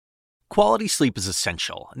Quality sleep is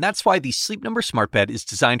essential, and that's why the Sleep Number Smart Bed is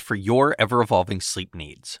designed for your ever-evolving sleep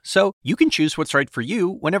needs. So you can choose what's right for you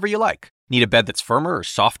whenever you like. Need a bed that's firmer or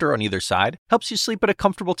softer on either side? Helps you sleep at a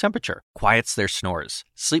comfortable temperature, quiets their snores.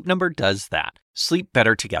 Sleep Number does that. Sleep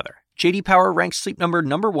better together. J.D. Power ranks Sleep Number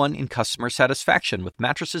 #1 in customer satisfaction with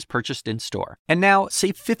mattresses purchased in-store. And now,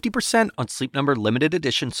 save 50% on Sleep Number limited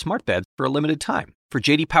edition smart beds for a limited time. For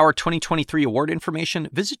J.D. Power 2023 award information,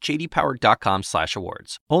 visit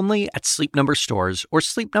jdpower.com/awards. Only at Sleep Number stores or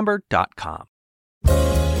sleepnumber.com.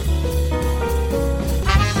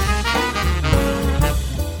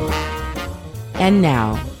 And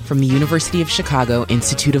now, from the University of Chicago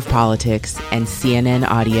Institute of Politics and CNN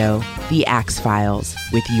Audio, The Axe Files,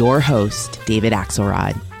 with your host, David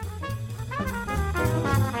Axelrod.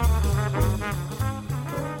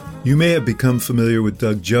 You may have become familiar with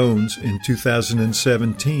Doug Jones in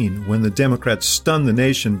 2017 when the Democrats stunned the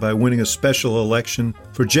nation by winning a special election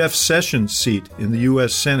for Jeff Sessions' seat in the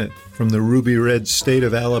U.S. Senate from the ruby red state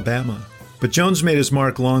of Alabama. But Jones made his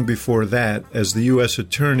mark long before that as the U.S.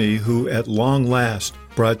 attorney who, at long last,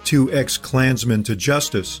 brought 2 ex-Klansmen to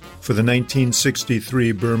justice for the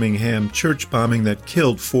 1963 Birmingham church bombing that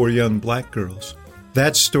killed 4 young black girls.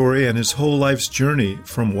 That story and his whole life's journey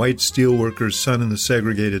from white steelworker's son in the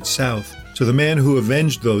segregated South to the man who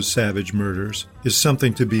avenged those savage murders is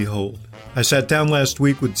something to behold. I sat down last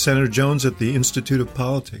week with Senator Jones at the Institute of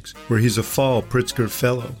Politics, where he's a Fall Pritzker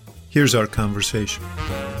Fellow. Here's our conversation.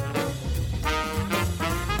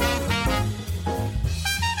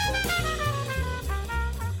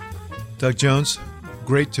 Doug Jones,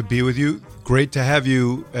 great to be with you. Great to have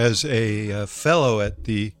you as a fellow at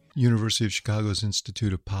the University of Chicago's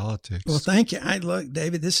Institute of Politics. Well, thank you. Look,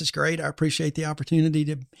 David, this is great. I appreciate the opportunity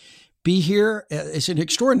to be here. It's an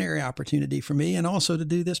extraordinary opportunity for me and also to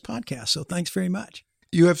do this podcast. So thanks very much.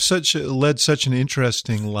 You have led such an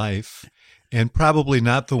interesting life, and probably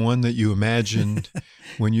not the one that you imagined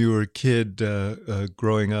when you were a kid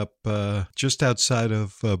growing up just outside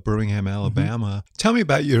of Birmingham, Alabama. Mm-hmm. Tell me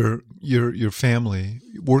about your family,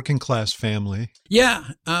 working class family. Yeah,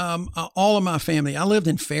 all of my family. I lived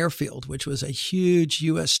in Fairfield, which was a huge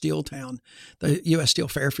U.S. Steel town, the U.S. Steel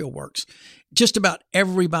Fairfield Works. Just about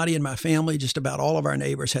everybody in my family, just about all of our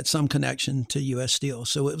neighbors had some connection to U.S. Steel.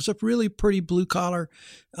 So it was a really pretty blue-collar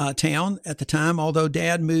town at the time, although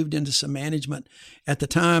Dad moved into some management at the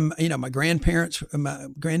time. You know, my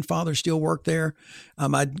grandfather still worked there.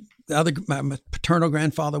 My paternal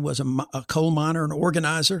grandfather was a coal miner, an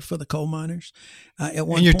organizer for the coal miners. At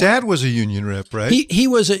one and your point. Dad was a union rep, right? He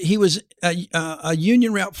was a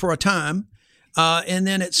union rep for a time. And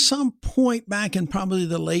then at some point back in probably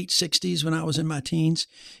the late 60s when I was in my teens,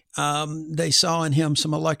 they saw in him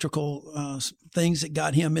some electrical things that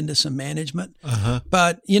got him into some management. Uh-huh.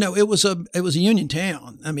 But, you know, it was a union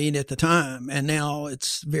town, I mean, at the time. And now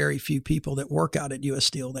it's very few people that work out at U.S.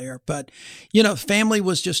 Steel there. But, you know, family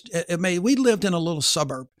was just we lived in a little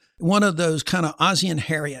suburb. One of those kind of Ozzie and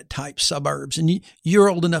Harriet type suburbs. And you're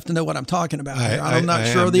old enough to know what I'm talking about. I'm not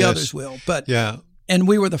sure the others will. But yeah. And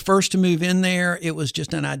we were the first to move in there. It was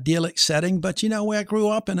just an idyllic setting. But, you know, I grew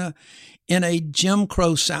up in a Jim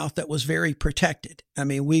Crow South that was very protected. I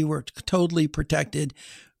mean, we were totally protected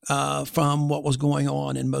from what was going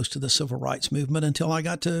on in most of the civil rights movement until I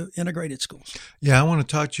got to integrated schools. Yeah, I want to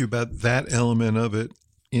talk to you about that element of it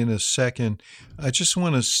in a second. I just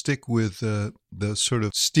want to stick with the sort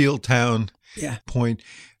of Steel Town point.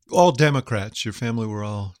 All Democrats. Your family were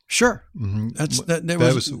all sure. Mm-hmm.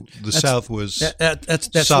 The South was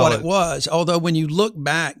that's solid. what it was. Although when you look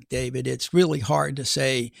back, David, it's really hard to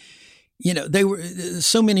say. You know,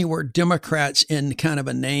 so many were Democrats in kind of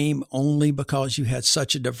a name only because you had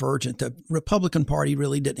such a divergent. The Republican Party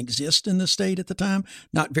really didn't exist in the state at the time,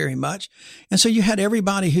 not very much. And so you had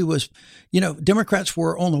everybody who was, you know, Democrats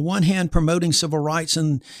were on the one hand promoting civil rights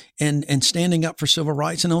and standing up for civil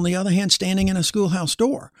rights, and on the other hand, standing in a schoolhouse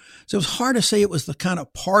door. So it was hard to say it was the kind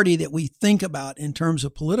of party that we think about in terms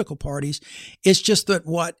of political parties. It's just that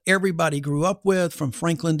what everybody grew up with, from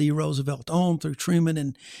Franklin D. Roosevelt on through Truman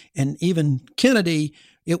and even Kennedy,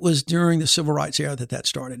 it was during the civil rights era that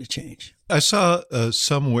started to change. I saw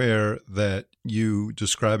somewhere that you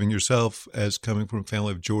describing yourself as coming from a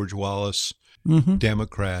family of George Wallace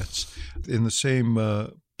Democrats. In the same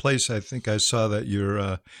place, I think I saw that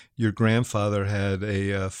your grandfather had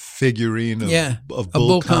a figurine of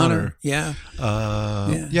Bull Connor. Yeah.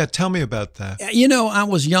 Tell me about that. You know, I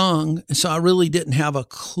was young, so I really didn't have a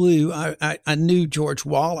clue. I knew George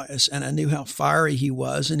Wallace, and I knew how fiery he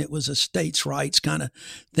was, and it was a states' rights kind of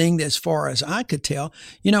thing as far as I could tell.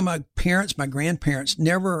 You know, my grandparents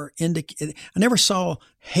never indicated. I never saw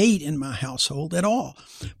hate in my household at all.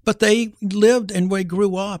 But they lived and we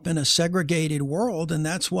grew up in a segregated world, and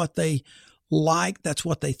that's what they liked. That's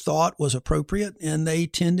what they thought was appropriate, and they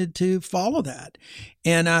tended to follow that.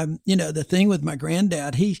 And, the thing with my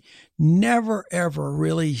granddad, he never, ever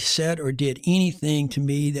really said or did anything to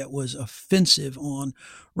me that was offensive on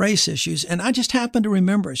race issues. And I just happen to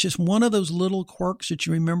remember, it's just one of those little quirks that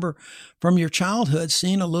you remember from your childhood,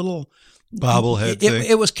 seeing a little bobblehead thing.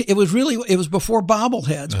 It was before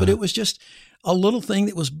bobbleheads, but it was just a little thing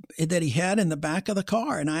that he had in the back of the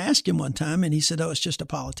car. And I asked him one time, and he said, "Oh, it's just a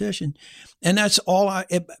politician." And that's all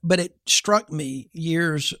but it struck me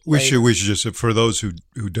years later. We should just, for those who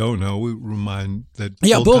don't know, we remind that.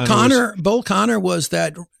 Yeah, Bull Connor was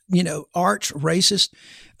that, arch racist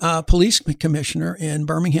police commissioner in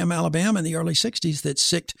Birmingham, Alabama in the early 60s that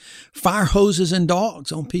sicked fire hoses and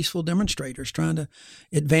dogs on peaceful demonstrators trying to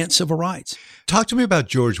advance civil rights. Talk to me about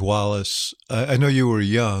George Wallace. I know you were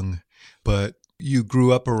young, but you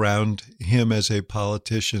grew up around him as a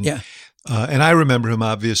politician. Yeah. And I remember him,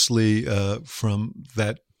 obviously, from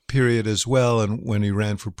that period as well, and when he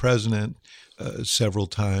ran for president several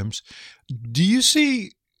times. Do you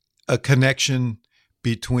see a connection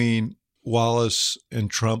between Wallace and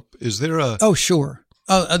Trump? Is there a... Oh, sure.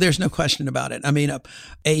 There's no question about it. I mean,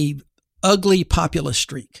 a ugly populist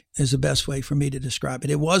streak is the best way for me to describe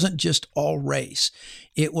it. It wasn't just all race.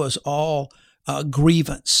 It was all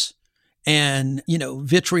grievance and,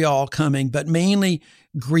 vitriol coming, but mainly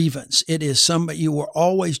grievance. It is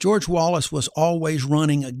George Wallace was always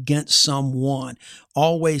running against someone,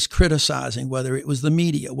 always criticizing, whether it was the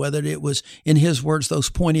media, whether it was, in his words,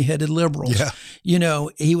 those pointy-headed liberals. Yeah.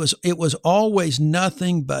 It was always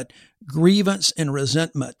nothing but grievance and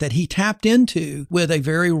resentment that he tapped into with a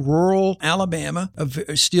very rural Alabama,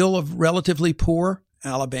 still a relatively poor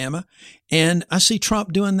Alabama. And I see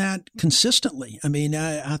Trump doing that consistently. I mean,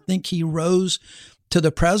 I think he rose to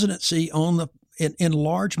the presidency in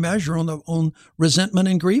large measure on resentment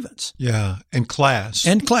and grievance. Yeah. And class.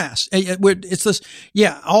 It's this,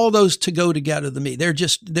 all those to go together to me.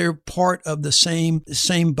 They're part of the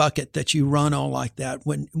same bucket that you run on like that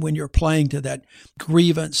when you're playing to that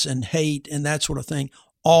grievance and hate and that sort of thing.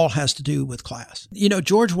 All has to do with class.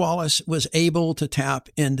 George Wallace was able to tap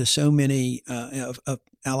into so many of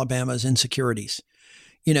Alabama's insecurities.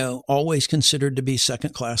 Always considered to be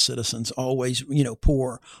second-class citizens, always,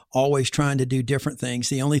 poor, always trying to do different things.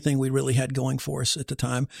 The only thing we really had going for us at the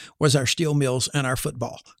time was our steel mills and our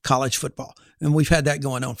football, college football. And we've had that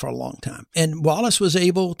going on for a long time. And Wallace was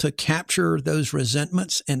able to capture those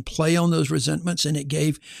resentments and play on those resentments, and it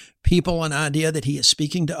gave people an idea that he is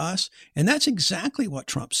speaking to us. And that's exactly what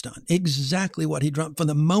Trump's done, exactly what he done from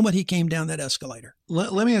the moment he came down that escalator.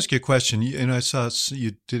 Let me ask you a question. And I saw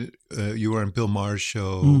you were on Bill Maher's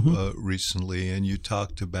show recently, and you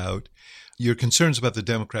talked about your concerns about the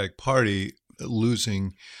Democratic Party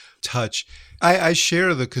losing touch. I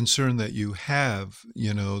share the concern that you have,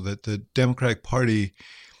 that the Democratic Party,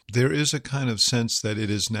 there is a kind of sense that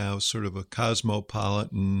it is now sort of a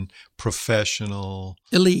cosmopolitan, professional,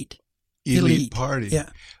 elite party. Yeah.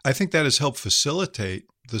 I think that has helped facilitate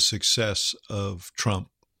the success of Trump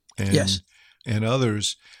and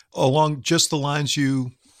others along just the lines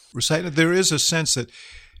you recited. There is a sense that,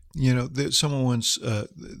 someone once,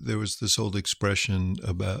 there was this old expression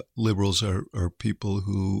about liberals are people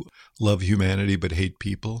who love humanity but hate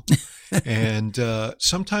people. And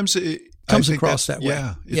sometimes it comes across that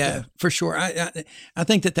way. Yeah, for sure. I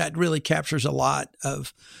think that really captures a lot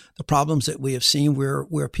of the problems that we have seen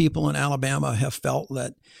where people in Alabama have felt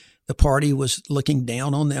that the party was looking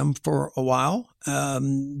down on them for a while,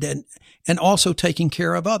 and also taking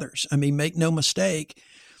care of others. I mean, make no mistake,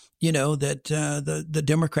 that the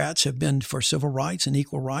Democrats have been for civil rights and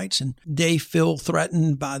equal rights, and they feel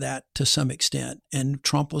threatened by that to some extent. And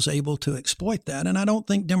Trump was able to exploit that. And I don't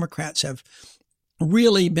think Democrats have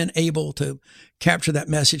really been able to capture that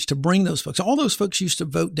message to bring those folks. All those folks used to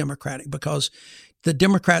vote Democratic because the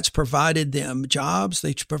Democrats provided them jobs.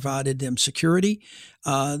 They provided them security.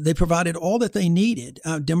 They provided all that they needed.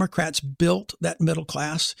 Democrats built that middle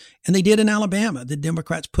class, and they did in Alabama. The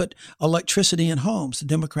Democrats put electricity in homes. The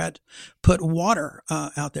Democrats put water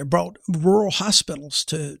out there, brought rural hospitals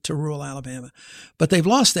to rural Alabama. But they've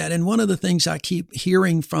lost that. And one of the things I keep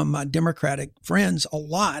hearing from my Democratic friends a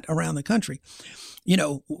lot around the country,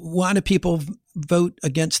 why do people vote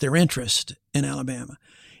against their interest in Alabama?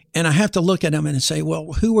 And I have to look at them and say,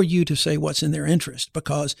 well, who are you to say what's in their interest?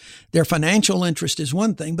 Because their financial interest is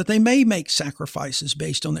one thing, but they may make sacrifices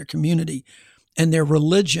based on their community and their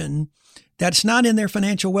religion that's not in their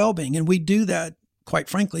financial well-being. And we do that, quite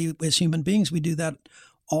frankly, as human beings, we do that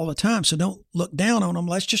all the time. So don't look down on them.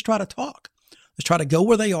 Let's just try to talk. Let's try to go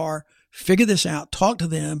where they are, figure this out, talk to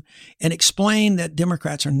them, and explain that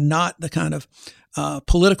Democrats are not the kind of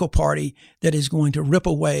political party that is going to rip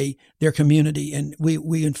away their community. And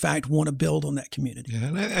we in fact want to build on that community. Yeah,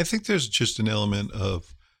 and I think there's just an element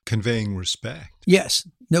of conveying respect. Yes,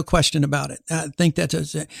 no question about it. I think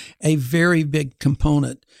that's a very big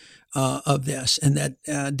component of this, and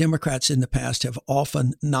that Democrats in the past have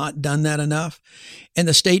often not done that enough. And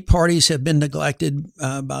the state parties have been neglected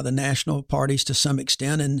by the national parties to some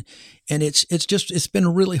extent. And it's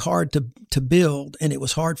been really hard to build. And it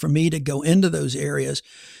was hard for me to go into those areas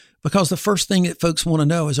because the first thing that folks want to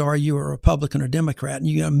know is, are you a Republican or Democrat? And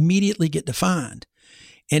you immediately get defined.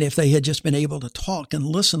 And if they had just been able to talk and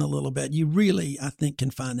listen a little bit, you really, I think,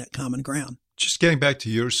 can find that common ground. Just getting back to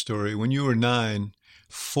your story, when you were 9,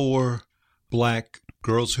 4 Black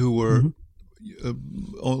girls who were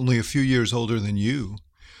only a few years older than you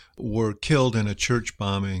were killed in a church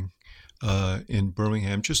bombing in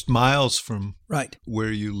Birmingham, just miles from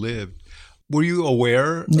where you lived. Were you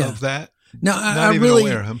aware of that? No, I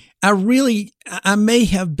may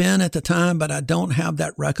have been at the time, but I don't have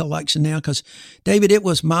that recollection now because, David, it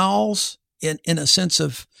was miles in a sense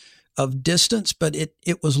of distance, but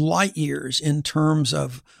it was light years in terms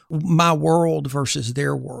of my world versus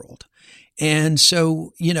their world. And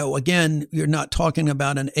so, again, you're not talking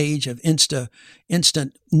about an age of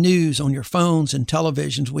instant news on your phones and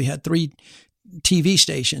televisions. We had 3 TV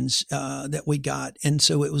stations that we got. And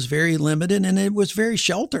so it was very limited and it was very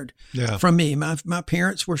sheltered from me. My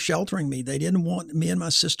parents were sheltering me. They didn't want me and my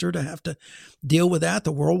sister to have to deal with that.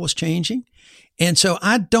 The world was changing. And so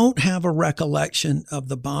I don't have a recollection of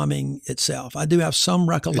the bombing itself. I do have some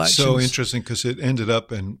recollections. It's so interesting because it ended up,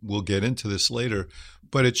 and we'll get into this later,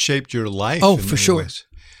 but it shaped your life. Oh, for sure.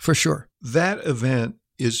 For sure. That event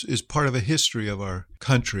is part of a history of our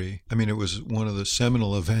country. I mean, it was one of the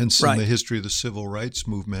seminal events in the history of the civil rights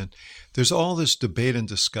movement. There's all this debate and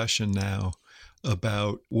discussion now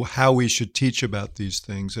about how we should teach about these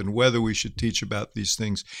things and whether we should teach about these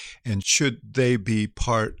things and should they be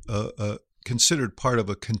considered part of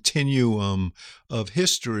a continuum of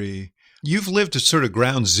history. You've lived at sort of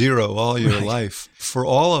ground zero all your life for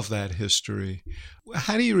all of that history.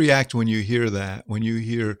 How do you react when you hear that, when you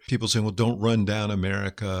hear people saying, well, don't run down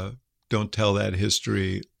America, don't tell that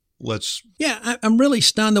history? I'm really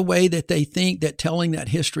stunned the way that they think that telling that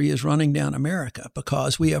history is running down America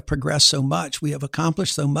because we have progressed so much. We have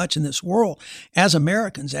accomplished so much in this world as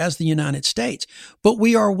Americans, as the United States. But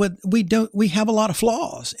we have a lot of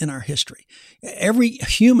flaws in our history. Every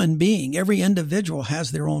human being, every individual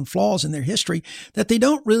has their own flaws in their history that they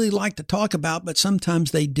don't really like to talk about, but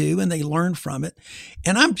sometimes they do and they learn from it.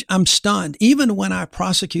 And I'm stunned. Even when I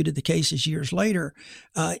prosecuted the cases years later,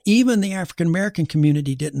 even the African American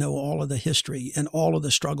community didn't know all of the history and all of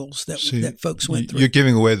the struggles that folks went through. You're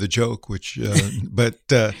giving away the joke,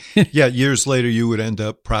 years later you would end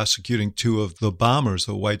up prosecuting 2 of the bombers,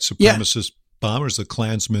 the white supremacist bombers, the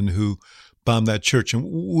Klansmen who bombed that church. And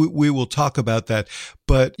we will talk about that.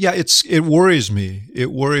 But it worries me.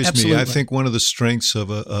 It worries Absolutely. me. I think one of the strengths of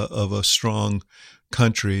a strong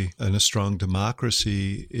country and a strong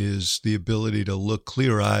democracy is the ability to look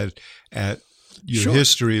clear-eyed at your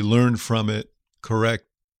history, learn from it, correct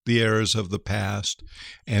the errors of the past,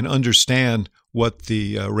 and understand what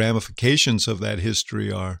the ramifications of that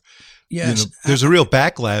history are. Yes. There's a real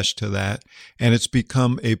backlash to that, and it's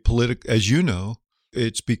become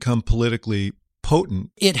it's become politically potent.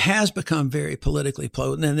 It has become very politically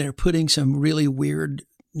potent, and they're putting some really weird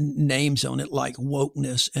names on it like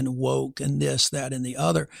wokeness and woke and this, that, and the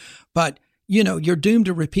other. But, you're doomed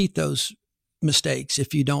to repeat those mistakes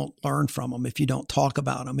if you don't learn from them, if you don't talk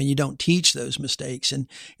about them and you don't teach those mistakes and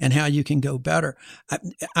how you can go better.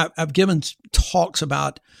 I've given talks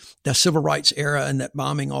about the civil rights era and that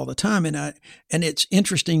bombing all the time. And it's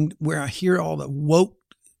interesting where I hear all the woke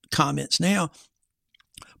comments now,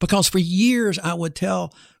 because for years I would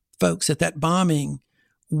tell folks that bombing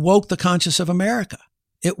woke the conscience of America.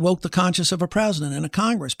 It woke the conscience of a president and a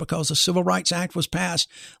Congress because the Civil Rights Act was passed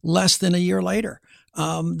less than a year later.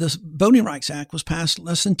 The Voting Rights Act was passed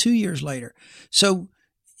less than 2 years later. So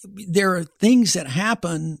there are things that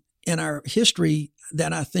happen in our history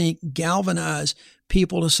that I think galvanize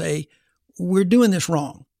people to say, we're doing this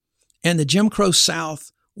wrong. And the Jim Crow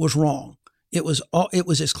South was wrong. It was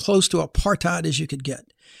as close to apartheid as you could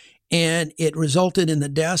get. And it resulted in the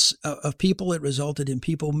deaths of people. It resulted in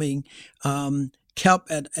people being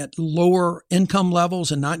kept at lower income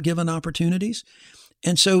levels and not given opportunities.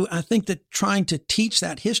 And so I think that trying to teach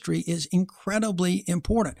that history is incredibly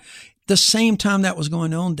important. the same time that was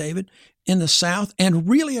going on, David, in the South and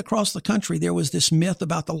really across the country, there was this myth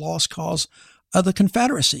about the lost cause of the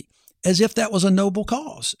Confederacy, as if that was a noble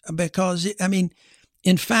cause. Because,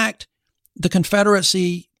 in fact, the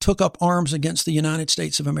Confederacy took up arms against the United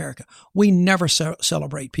States of America. We never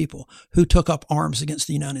celebrate people who took up arms against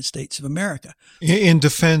the United States of America. In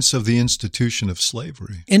defense of the institution of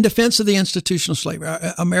slavery. In defense of the institution of slavery,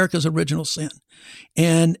 America's original sin.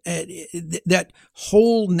 And that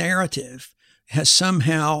whole narrative has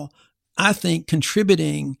somehow, I think,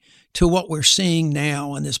 contributing to what we're seeing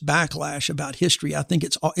now in this backlash about history. I think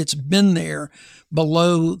it's been there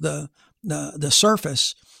below the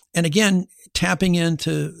surface. And again, tapping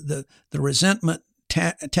into the resentment,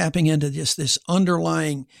 tapping into just this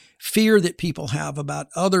underlying fear that people have about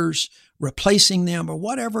others replacing them or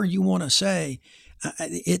whatever you want to say.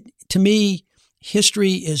 To me,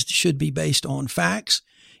 history should be based on facts,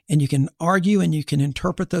 and you can argue and you can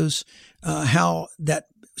interpret those, how that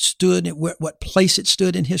stood, what place it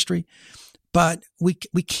stood in history. But we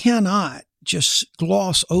cannot just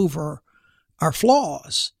gloss over our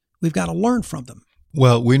flaws. We've got to learn from them.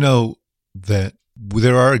 Well, we know that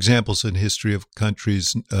there are examples in history of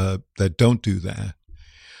countries that don't do that.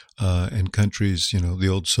 And countries, the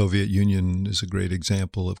old Soviet Union is a great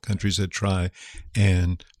example of countries that try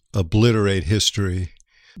and obliterate history,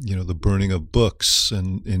 the burning of books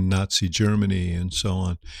in Nazi Germany and so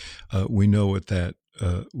on. We know what that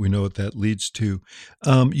leads to.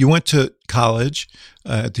 You went to college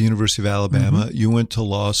at the University of Alabama. Mm-hmm. You went to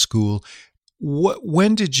law school.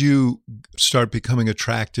 When did you start becoming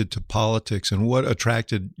attracted to politics, and what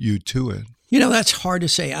attracted you to it? That's hard to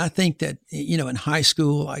say. I think that, in high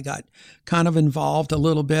school, I got kind of involved a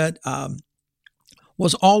little bit,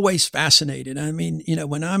 was always fascinated.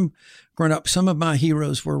 When I'm growing up, some of my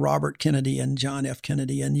heroes were Robert Kennedy and John F.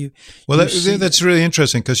 Kennedy. And that's really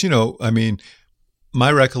interesting because,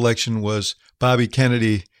 my recollection was Bobby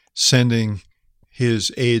Kennedy sending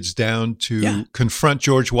his aides down to confront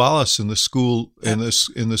George Wallace in the school in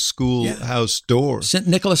the schoolhouse door. Sent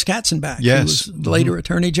Nicholas Katzenbach, who was later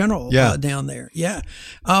Attorney General, down there. Yeah,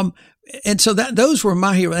 and so those were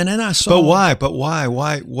my heroes. And then I saw. But why?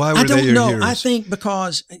 Why were they your heroes? I think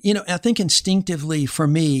because I think instinctively for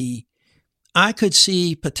me, I could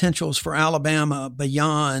see potentials for Alabama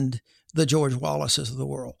beyond the George Wallaces of the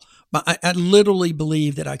world. But I literally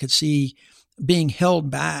believe that I could see being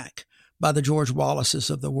held back by the George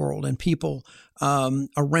Wallaces of the world and people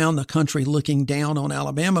around the country looking down on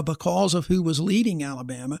Alabama because of who was leading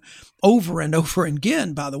Alabama over and over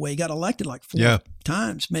again. By the way, he got elected like 4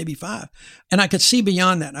 times, maybe 5. And I could see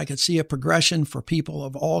beyond that. I could see a progression for people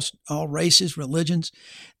of all races, religions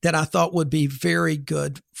that I thought would be very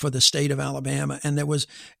good for the state of Alabama. And there was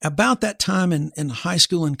about that time in high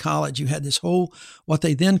school and college, you had this whole, what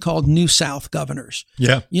they then called New South governors.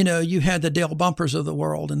 Yeah. You had the Dale Bumpers of the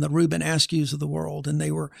world and the Reuben Askews of the world. And they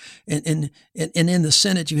were, and in the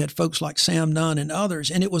Senate, you had folks like Sam Nunn and others.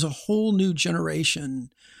 And it was a whole new generation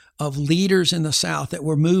of leaders in the South that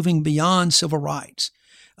were moving beyond civil rights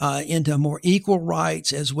into more equal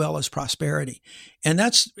rights as well as prosperity. And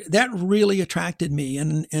that really attracted me.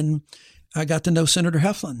 And I got to know Senator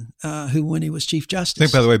Heflin, who, when he was Chief Justice. I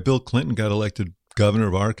think, by the way, Bill Clinton got elected governor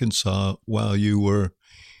of Arkansas while you were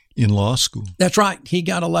in law school. That's right. He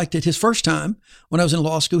got elected his first time when I was in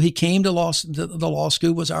law school. He came to the law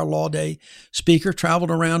school, was our law day speaker,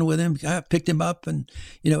 traveled around with him. I picked him up, and,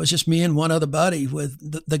 it was just me and one other buddy with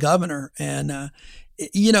the governor. And, and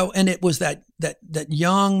it was that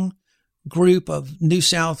young group of New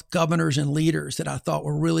South governors and leaders that I thought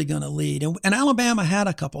were really going to lead. And Alabama had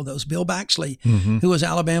a couple of those. Bill Baxley, who was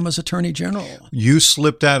Alabama's Attorney General. You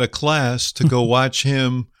slipped out of class to go watch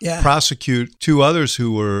him prosecute 2 others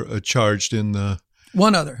who were charged in the...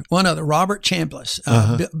 One other, Robert Chambliss.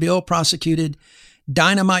 Bill prosecuted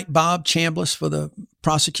Dynamite Bob Chambliss for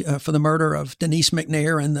the murder of Denise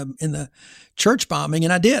McNair in the church bombing.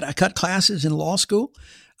 And I did. I cut classes in law school.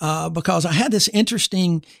 Because I had this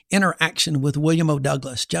interesting interaction with William O.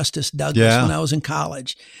 Douglas, Justice Douglas, when I was in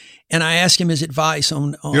college. And I asked him his advice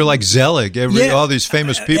on You're like Zelig, all these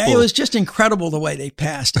famous people. It was just incredible the way they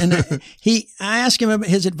passed. And I asked him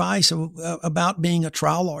his advice about being a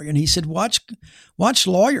trial lawyer. And he said, watch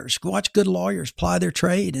lawyers, watch good lawyers ply their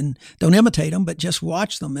trade, and don't imitate them, but just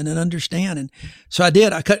watch them and then understand. And so I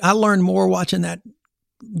did. I learned more watching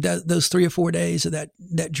those 3 or 4 days of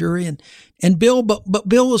that jury. And Bill, but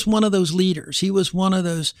Bill was one of those leaders. He was one of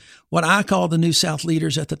those, what I call the New South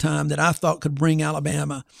leaders at the time, that I thought could bring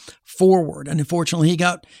Alabama forward. And unfortunately, he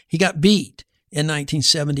got beat in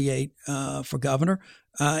 1978 for governor.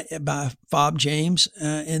 by Fob James,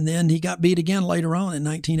 and then he got beat again later on in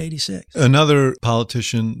 1986. Another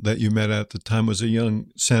politician that you met at the time was a young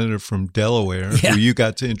senator from Delaware who you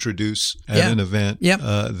got to introduce at an event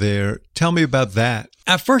there. Tell me about that.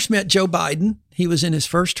 I first met Joe Biden. He was in his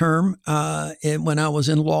first term, and when I was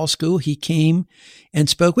in law school, he came and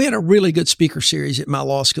spoke. We had a really good speaker series at my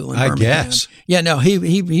law school in Birmingham. Guess. Yeah, no,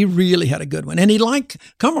 he really had a good one. And he liked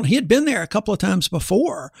Cumberland. He had been there a couple of times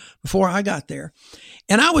before I got there.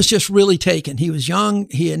 And I was just really taken. He was young.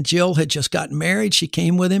 He and Jill had just gotten married. She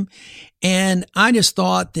came with him. And I just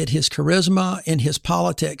thought that his charisma and his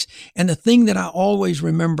politics, and the thing that I always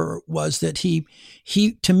remember was that he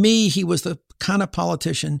to me, he was the kind of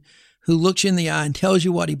politician who looks you in the eye and tells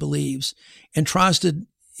you what he believes and tries to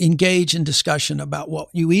engage in discussion about what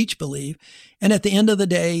you each believe. And at the end of the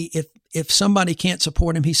day, if somebody can't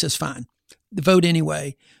support him, he says, fine, vote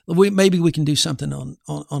anyway. Maybe we can do something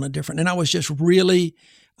on a different. And I was just really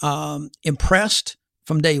impressed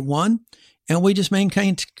from day one. And we just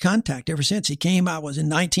maintained contact ever since. He came, I was in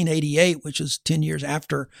 1988, which was 10 years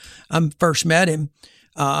after I first met him.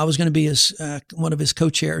 I was going to be one of his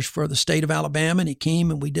co-chairs for the state of Alabama, and he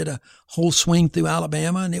came and we did a whole swing through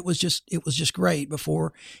Alabama, and it was just great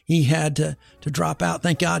before he had to drop out.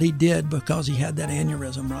 Thank God he did, because he had that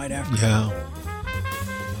aneurysm right after. Yeah.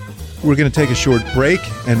 We're going to take a short break,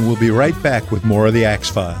 and we'll be right back with more of the Axe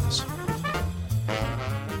Files.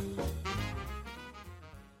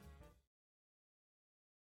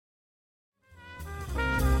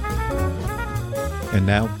 And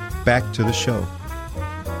now, back to the show.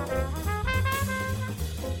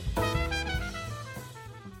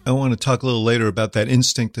 I want to talk a little later about that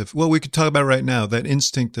instinct of, well, we could talk about right now, that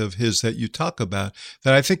instinct of his that you talk about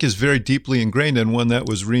that I think is very deeply ingrained, and one that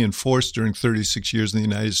was reinforced during 36 years in the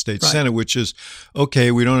United States Senate, which is, okay,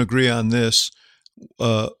 we don't agree on this.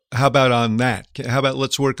 How about on that? How about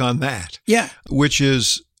let's work on that? Yeah. Which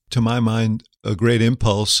is, to my mind, a great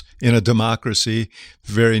impulse in a democracy,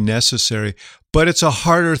 very necessary. But it's a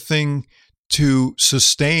harder thing to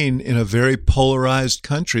sustain in a very polarized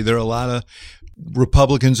country. There are a lot of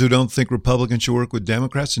Republicans who don't think Republicans should work with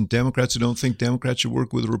Democrats, and Democrats who don't think Democrats should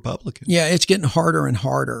work with Republicans. Yeah, it's getting harder and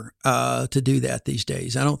harder to do that these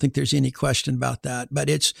days. I don't think there's any question about that. But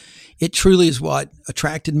it truly is what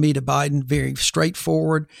attracted me to Biden, very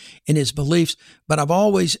straightforward in his beliefs. But I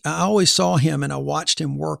always saw him, and I watched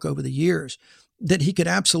him work over the years, that he could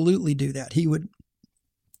absolutely do that. He would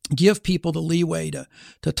give people the leeway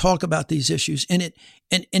to talk about these issues. And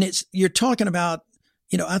it's you're talking about,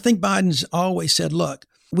 I think Biden's always said, look,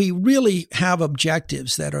 we really have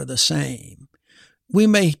objectives that are the same. We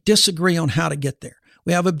may disagree on how to get there.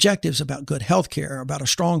 We have objectives about good health care, about a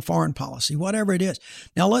strong foreign policy, whatever it is.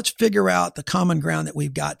 Now let's figure out the common ground that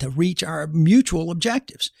we've got to reach our mutual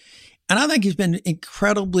objectives. And I think he's been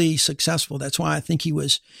incredibly successful. That's why I think he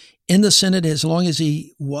was in the Senate as long as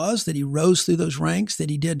he was, that he rose through those ranks, that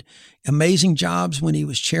he did amazing jobs when he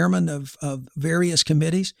was chairman of various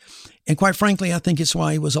committees. And quite frankly, I think it's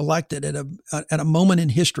why he was elected at a moment in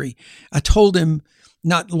history. I told him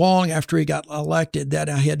not long after he got elected that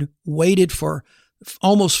I had waited for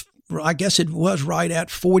almost, I guess it was right at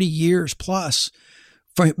 40 years plus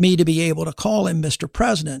for me to be able to call him Mr.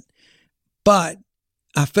 President. But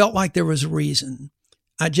I felt like there was a reason.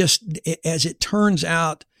 As it turns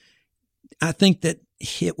out, I think that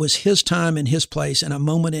it was his time and his place and a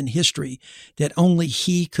moment in history that only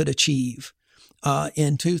he could achieve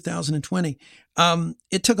in 2020.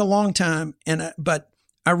 It took a long time, but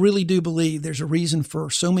I really do believe there's a reason for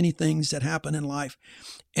so many things that happen in life,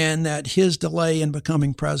 and that his delay in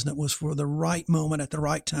becoming president was for the right moment at the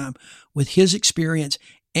right time, with his experience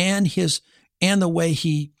and the way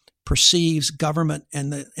he perceives government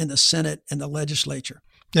and the Senate and the legislature.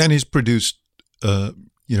 And he's produced,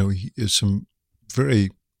 some very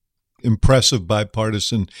impressive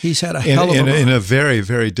bipartisan. He's had a hell of a run. In a very,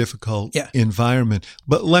 very difficult environment.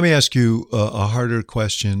 But let me ask you a harder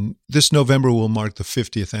question. This November will mark the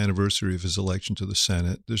 50th anniversary of his election to the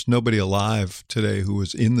Senate. There's nobody alive today who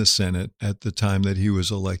was in the Senate at the time that he was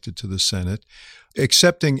elected to the Senate.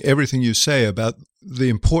 Accepting everything you say about the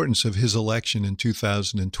importance of his election in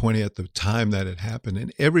 2020 at the time that it happened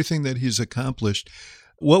and everything that he's accomplished,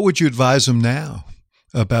 what would you advise him now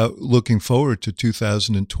about looking forward to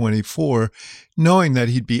 2024, knowing that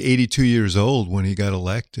he'd be 82 years old when he got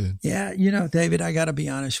elected? Yeah, David, I got to be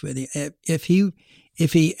honest with you.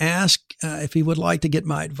 If he asked if he would like to get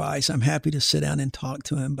my advice, I'm happy to sit down and talk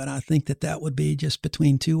to him. But I think that would be just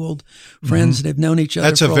between two old friends that have known each other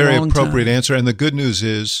That's for a long time. That's a very appropriate answer. And the good news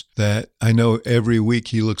is that I know every week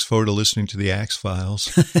he looks forward to listening to the Axe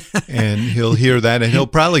Files, and he'll hear that, and he'll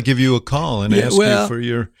probably give you a call and ask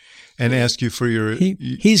you for your.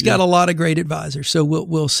 He's got a lot of great advisors, so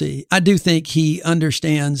we'll see. I do think he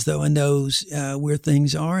understands, though, and knows where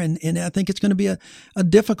things are, and I think it's going to be a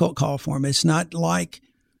difficult call for him. It's not like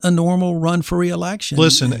a normal run for re-election.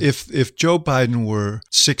 Listen, if Joe Biden were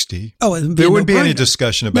 60, there wouldn't be any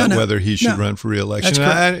discussion about whether he should run for re-election.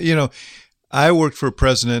 I worked for a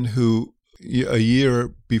president who, a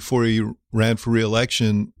year before he ran for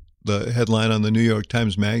re-election, the headline on the New York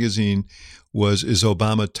Times Magazine was, "Is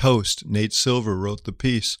Obama toast?" Nate Silver wrote the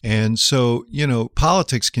piece. And so,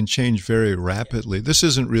 politics can change very rapidly. This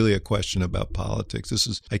isn't really a question about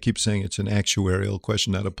politics. I keep saying it's an actuarial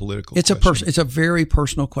question, not a political question. It's a very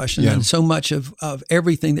personal question. Yeah. And so much of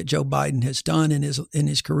everything that Joe Biden has done in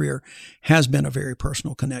his career has been a very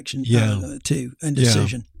personal connection to and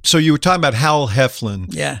decision. Yeah. So you were talking about Howell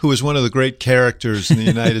Heflin, who was one of the great characters in the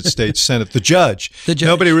United States Senate, the judge.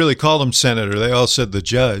 Nobody really called him senator. They all said the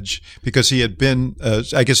judge because he had been,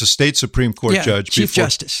 I guess, a state Supreme Court judge. Chief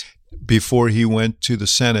Justice. Before he went to the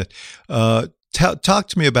Senate. Talk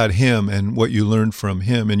to me about him and what you learned from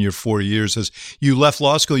him in your 4 years. As you left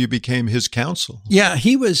law school, you became his counsel. Yeah,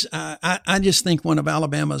 he was, I just think, one of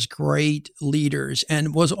Alabama's great leaders,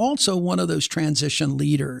 and was also one of those transition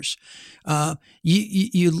leaders.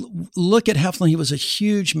 You look at Heflin, he was a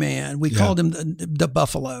huge man. We called him the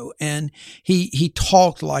Buffalo, and he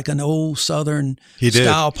talked like an old Southern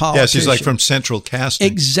style politician. Yes, he's like from Central Casting.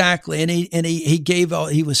 Exactly. And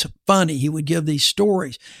he was funny. He would give these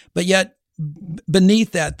stories, but yet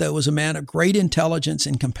beneath that, though, was a man of great intelligence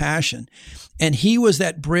and compassion. And he was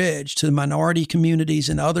that bridge to the minority communities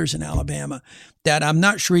and others in Alabama that I'm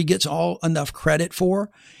not sure he gets enough credit for.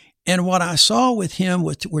 And what I saw with him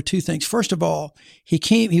were two things. First of all,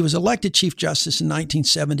 he was elected Chief Justice in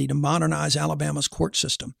 1970 to modernize Alabama's court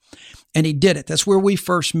system. And he did it. That's where we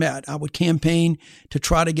first met. I would campaign to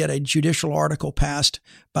try to get a judicial article passed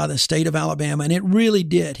by the state of Alabama. And it really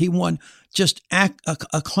did. He won just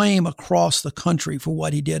acclaim across the country for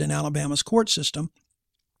what he did in Alabama's court system.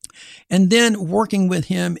 And then working with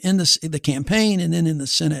him in the campaign and then in the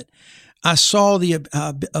Senate, I saw the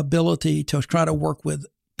ability to try to work with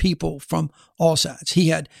people from all sides. He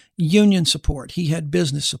had union support. He had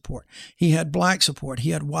business support. He had black support. He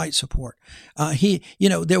had white support.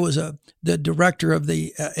 There was the director of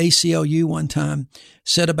the ACLU one time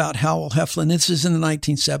said about Howell Heflin, this is in the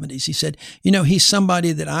 1970s. He said, he's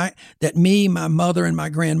somebody that me, my mother, and my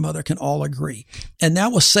grandmother can all agree. And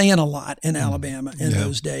that was saying a lot in Alabama in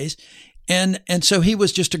those days. And so he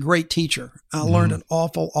was just a great teacher. I learned an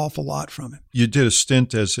awful lot from him. You did a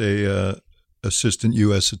stint as a assistant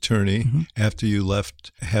U.S. attorney after you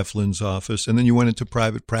left Heflin's office, and then you went into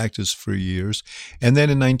private practice for years. And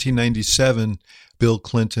then in 1997, Bill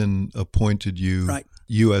Clinton appointed you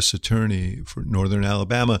U.S. attorney for Northern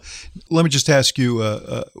Alabama. Let me just ask you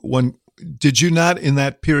did you not in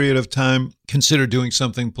that period of time consider doing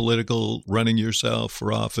something political, running yourself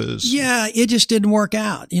for office? Yeah, it just didn't work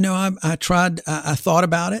out. I tried, I thought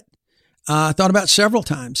about it. I thought about it several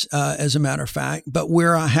times, as a matter of fact, but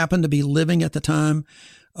where I happened to be living at the time,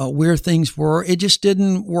 where things were, it just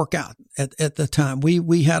didn't work out at the time.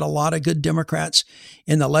 We had a lot of good Democrats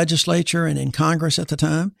in the legislature and in Congress at the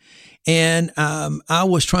time. And I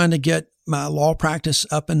was trying to get my law practice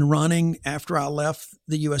up and running after I left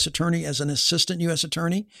the U.S. attorney as an assistant U.S.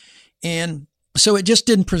 attorney. And so it just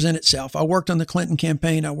didn't present itself. I worked on the Clinton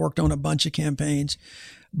campaign. I worked on a bunch of campaigns,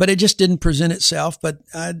 but it just didn't present itself. But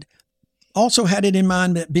I'd also had it in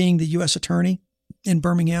mind that being the U.S. attorney in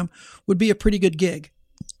Birmingham would be a pretty good gig.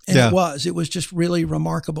 And it was just really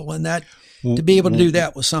remarkable. And that to be able to do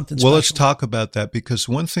that was something special. Well, let's talk about that, because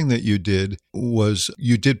one thing that you did was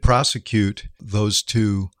you did prosecute those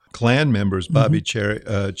two Klan members, Bobby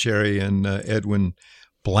Cherry and Edwin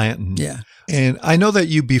Blanton. Yeah. And I know that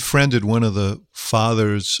you befriended one of the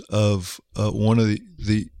fathers of one of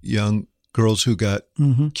the young girls who got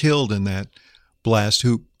killed in that blast,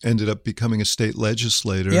 who ended up becoming a state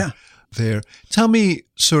legislator there. Tell me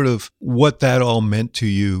sort of what that all meant to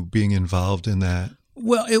you, being involved in that.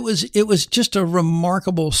 Well, it was just a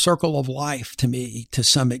remarkable circle of life to me, to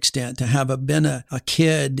some extent, to have been a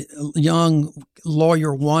kid, young lawyer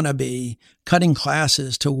wannabe, cutting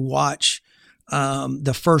classes to watch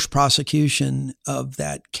the first prosecution of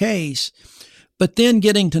that case. But then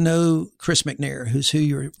getting to know Chris McNair, who's who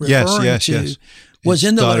you're referring to, His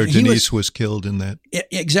daughter Denise was killed in that.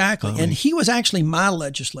 Exactly. And he was actually my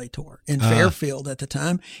legislator in Fairfield at the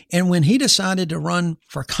time. And when he decided to run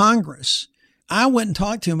for Congress, I went and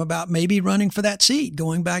talked to him about maybe running for that seat,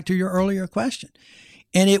 going back to your earlier question.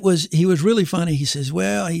 And he was really funny. He says,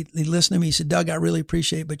 well, he listened to me. He said, Doug, I really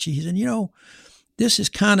appreciate it. But he said, this has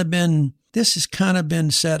kind of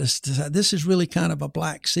been set aside. This is really kind of a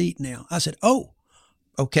black seat now. I said, oh,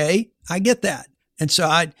 okay, I get that. And so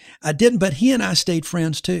I didn't, but he and I stayed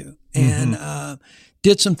friends too, and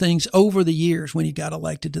did some things over the years when he got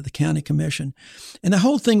elected to the county commission. And the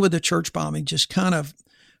whole thing with the church bombing just kind of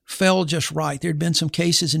fell just right. There'd been some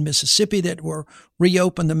cases in Mississippi that were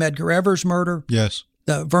reopened, the Medgar Evers murder. Yes.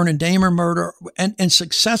 The Vernon Dahmer murder, and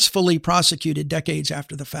successfully prosecuted decades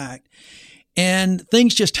after the fact. And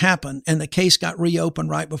things just happened, and the case got reopened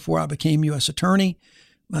right before I became U.S. attorney.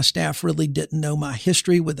 My staff really didn't know my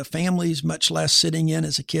history with the families, much less sitting in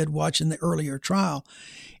as a kid watching the earlier trial.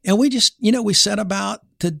 And we just, we set about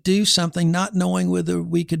to do something not knowing whether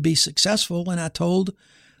we could be successful. And I told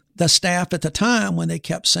the staff at the time, when they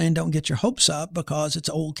kept saying, don't get your hopes up because it's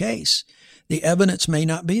an old case, the evidence may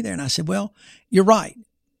not be there. And I said, well, you're right.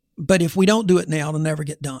 But if we don't do it now, it'll never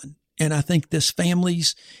get done. And I think this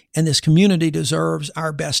families and this community deserves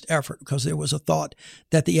our best effort, because there was a thought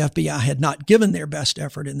that the FBI had not given their best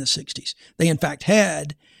effort in the 60s. They, in fact,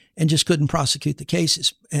 had, and just couldn't prosecute the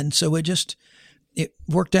cases. And so it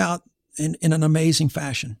worked out in an amazing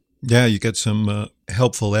fashion. Yeah, you get some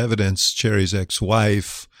helpful evidence. Cherry's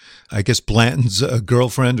ex-wife, I guess Blanton's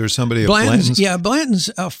girlfriend or somebody.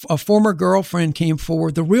 Blanton's, a former girlfriend came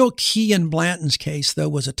forward. The real key in Blanton's case, though,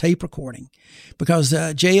 was a tape recording, because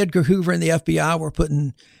J. Edgar Hoover and the FBI were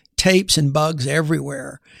putting tapes and bugs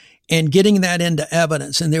everywhere and getting that into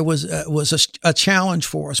evidence. And there was a challenge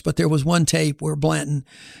for us, but there was one tape where Blanton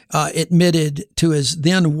admitted to his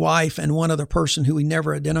then wife and one other person who he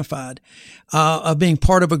never identified of being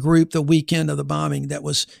part of a group the weekend of the bombing that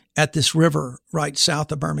was at this river right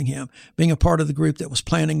south of Birmingham, being a part of the group that was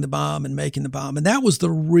planning the bomb and making the bomb. And that was the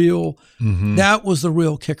real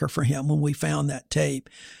kicker for him when we found that tape.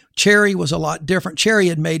 Cherry was a lot different. Cherry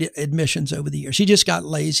had made admissions over the years. He just got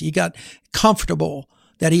lazy. He got comfortable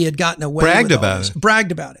that he had gotten away with all this.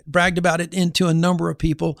 Bragged about it into a number of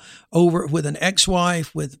people, over with an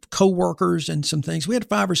ex-wife, with coworkers and some things. We had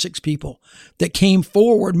 5 or 6 people that came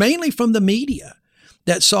forward, mainly from the media,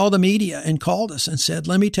 that saw the media and called us and said,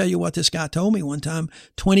 let me tell you what this guy told me one time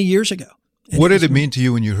 20 years ago. And what did it mean to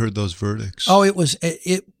you when you heard those verdicts? Oh,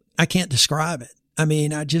 I can't describe it. I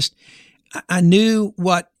mean, I knew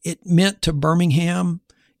what it meant to Birmingham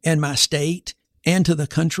and my state and to the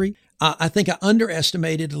country. I think I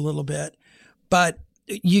underestimated a little bit, but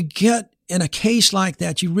you get, in a case like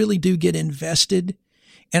that, you really do get invested.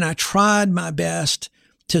 And I tried my best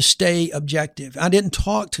to stay objective. I didn't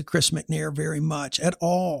talk to Chris McNair very much at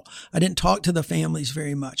all. I didn't talk to the families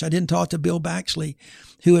very much. I didn't talk to Bill Baxley,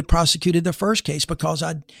 who had prosecuted the first case, because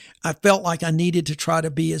I felt like I needed to try to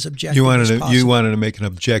be as objective as possible. You wanted to make an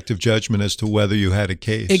objective judgment as to whether you had a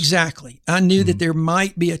case. Exactly. I knew that there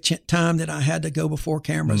might be a time that I had to go before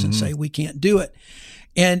cameras and say, we can't do it.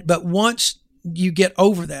 But once you get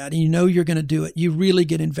over that and you know you're going to do it, you really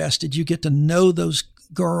get invested. You get to know those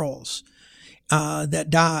girls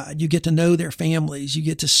that died. You get to know their families. You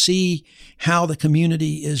get to see how the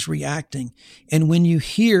community is reacting. And when you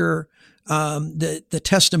hear the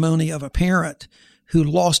testimony of a parent who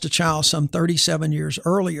lost a child some 37 years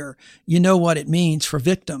earlier, you know what it means for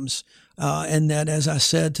victims. And that, as I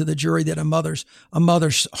said to the jury, that a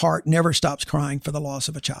mother's heart never stops crying for the loss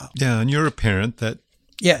of a child. Yeah, and you're a parent.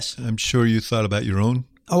 Yes. I'm sure you thought about your own.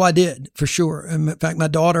 Oh, I did, for sure. In fact, my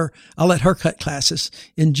daughter, I let her cut classes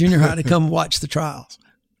in junior high to come watch the trials.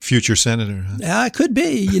 Future senator. Huh? Yeah, it could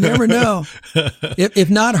be. You never know. If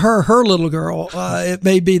not her little girl, it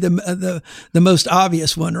may be the most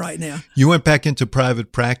obvious one right now. You went back into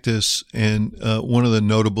private practice, and one of the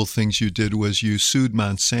notable things you did was you sued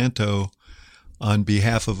Monsanto on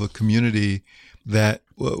behalf of a community that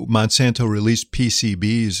Monsanto released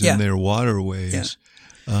PCBs in their waterways. Yeah.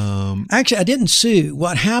 Actually, I didn't sue.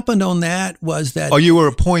 What happened on that was that... Oh, you were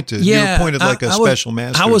appointed. Yeah, you were appointed like a special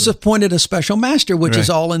master. I was appointed a special master, which is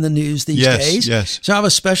all in the news these days. Yes. So I have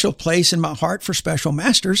a special place in my heart for special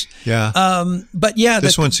masters. Yeah. But yeah...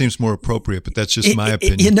 This one seems more appropriate, but that's just my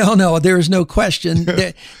opinion. No, there is no question.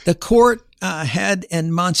 The court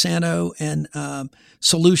and Monsanto and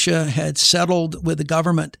Solutia had settled with the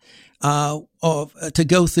government to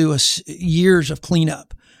go through years of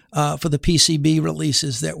cleanup for the PCB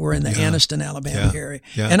releases that were in the Anniston, Alabama area.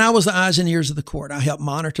 Yeah. And I was the eyes and ears of the court. I helped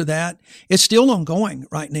monitor that. It's still ongoing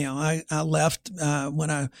right now. I left when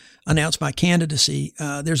I announced my candidacy.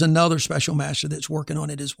 There's another special master that's working on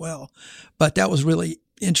it as well. But that was really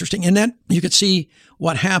interesting. And then you could see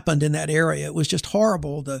what happened in that area. It was just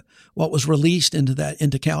horrible, what was released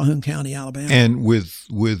into Calhoun County, Alabama. And with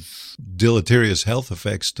deleterious health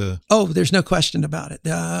effects to... Oh, there's no question about it.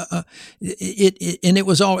 It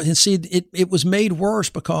was all, and see, it was made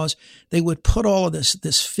worse because they would put all of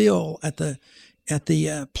this fill at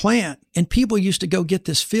the plant, and people used to go get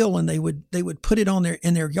this fill and they would put it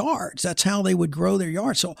in their yards. That's how they would grow their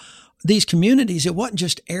yards. So these communities, it wasn't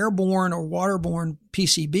just airborne or waterborne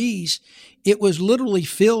PCBs. It was literally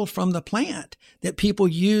filled from the plant that people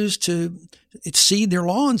used to seed their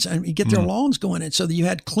lawns and get their lawns going. And so you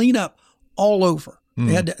had cleanup all over.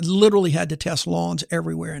 They literally had to test lawns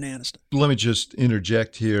everywhere in Anniston. Let me just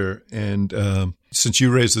interject here. And since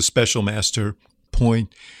you raised the special master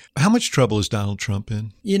point, how much trouble is Donald Trump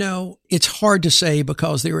in? You know, it's hard to say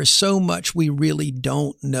because there is so much we really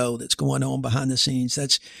don't know that's going on behind the scenes.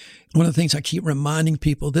 That's one of the things I keep reminding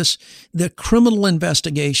people. The criminal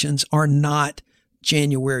investigations are not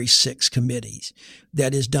January 6 committees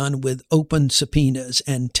that is done with open subpoenas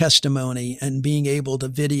and testimony and being able to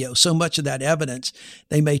video. So much of that evidence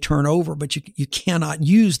they may turn over, but you cannot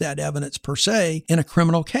use that evidence per se in a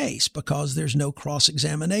criminal case because there's no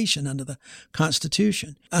cross-examination under the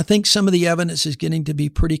Constitution. I think some of the evidence is getting to be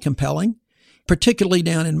pretty compelling, particularly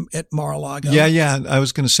down at Mar-a-Lago. Yeah. I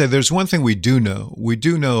was going to say there's one thing we do know. We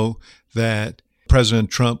do know that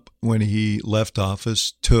President Trump, when he left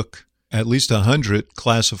office, took at least 100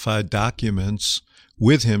 classified documents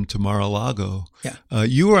with him to Mar-a-Lago. Yeah.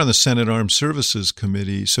 You were on the Senate Armed Services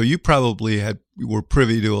Committee, so you probably were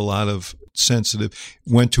privy to a lot of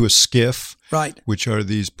went to a SCIF, right, which are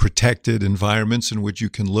these protected environments in which you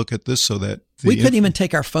can look at this so that we couldn't even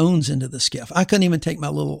take our phones into the SCIF. I couldn't even take my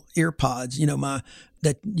little ear pods,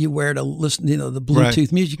 that you wear to listen, the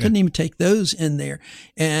Bluetooth music. You couldn't even take those in there,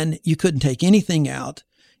 and you couldn't take anything out.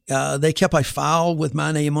 They kept a file with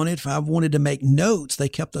my name on it. If I wanted to make notes, they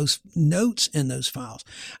kept those notes in those files.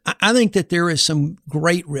 I think that there is some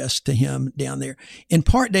great risk to him down there, in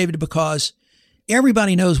part, David, because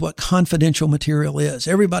everybody knows what confidential material is.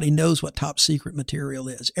 Everybody knows what top secret material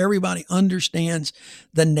is. Everybody understands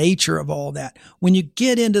the nature of all that. When you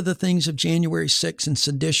get into the things of January 6th and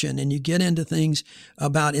sedition, and you get into things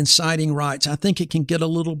about inciting riots, I think it can get a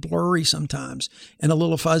little blurry sometimes and a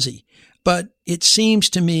little fuzzy. But it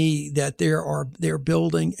seems to me that they're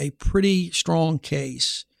building a pretty strong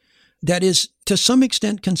case that is to some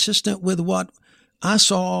extent consistent with what I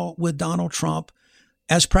saw with Donald Trump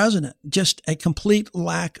as president, just a complete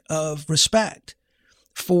lack of respect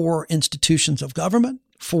for institutions of government,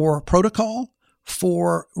 for protocol,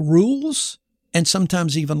 for rules, and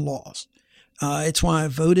sometimes even laws. It's why I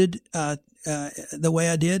voted the way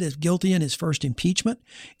I did, as guilty in his first impeachment.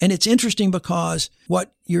 And it's interesting because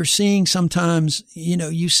what you're seeing sometimes,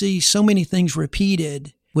 you see so many things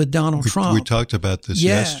repeated with Donald Trump. We talked about this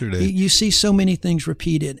yesterday. You see so many things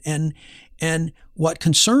repeated. And what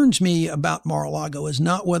concerns me about Mar-a-Lago is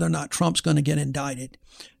not whether or not Trump's going to get indicted.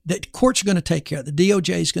 The courts are going to take care of it. The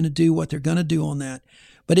DOJ is going to do what they're going to do on that.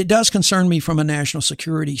 But it does concern me from a national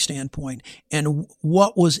security standpoint and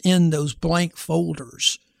what was in those blank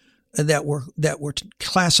folders that were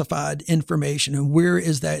classified information, and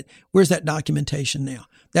where's that documentation now?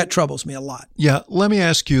 That troubles me a lot. Yeah. Let me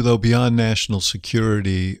ask you, though, beyond national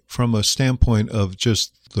security, from a standpoint of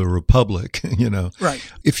just the republic, Right.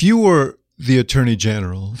 If you were the Attorney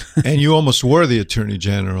General, and you almost were the Attorney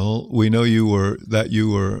General, we know you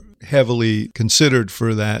were heavily considered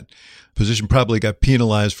for that position, probably got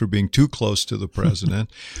penalized for being too close to the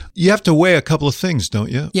president. You have to weigh a couple of things,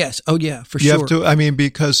 don't you? Yes. Oh, yeah, for sure. You have to,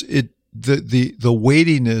 because the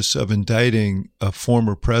weightiness of indicting a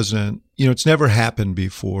former president, it's never happened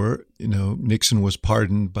before. Nixon was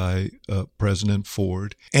pardoned by President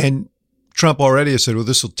Ford. And Trump already has said, well,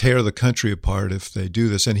 this will tear the country apart if they do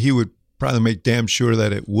this. And he would probably make damn sure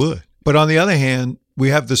that it would. But on the other hand, we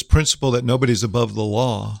have this principle that nobody's above the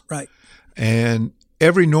law. Right. And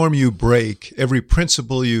every norm you break, every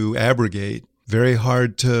principle you abrogate, very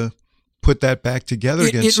hard to put that back together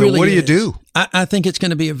again. So really what do you do? I think it's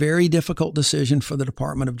going to be a very difficult decision for the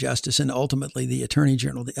Department of Justice and ultimately the Attorney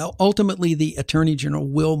General. Ultimately, the Attorney General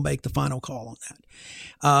will make the final call on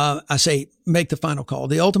that. I say make the final call.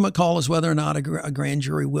 The ultimate call is whether or not a grand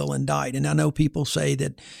jury will indict. And I know people say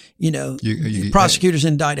that, prosecutors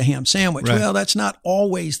indict a ham sandwich. Right. Well, that's not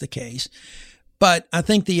always the case. But I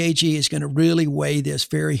think the AG is going to really weigh this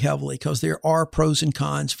very heavily because there are pros and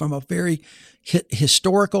cons from a very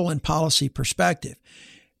historical and policy perspective.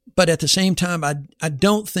 But at the same time, I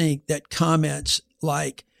don't think that comments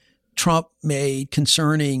like Trump made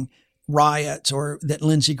concerning riots, or that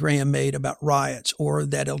Lindsey Graham made about riots, or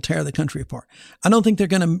that it'll tear the country apart, I don't think they're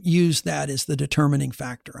going to use that as the determining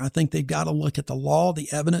factor. I think they've got to look at the law, the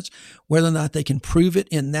evidence, whether or not they can prove it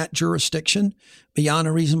in that jurisdiction beyond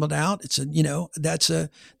a reasonable doubt.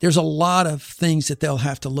 There's a lot of things that they'll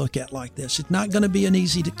have to look at like this. It's not going to be an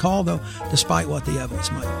easy call, though, despite what the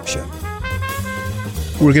evidence might show.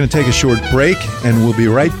 We're going to take a short break, and we'll be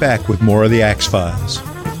right back with more of the Axe Files.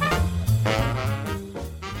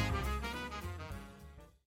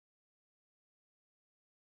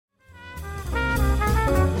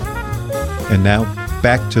 And now,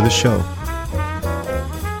 back to the show.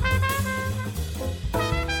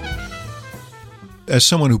 As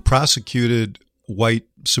someone who prosecuted white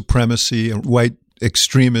supremacy and white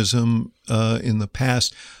extremism in the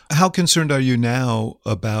past, how concerned are you now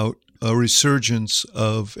about a resurgence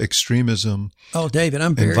of extremism? Oh, David,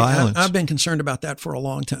 I've been concerned about that for a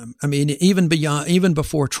long time. I mean, even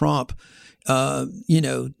before Trump,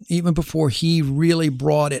 even before he really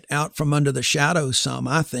brought it out from under the shadows some,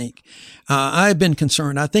 I think, I've been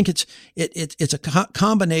concerned. I think it's a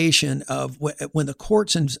combination of when the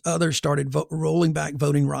courts and others started rolling back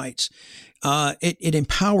voting rights, it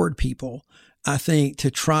empowered people, I think, to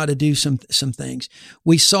try to do some things.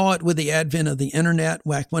 We saw it with the advent of the internet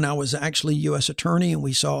back when I was actually U.S. attorney, and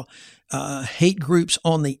we saw hate groups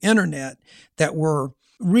on the internet that were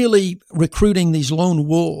really recruiting these lone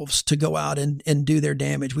wolves to go out and do their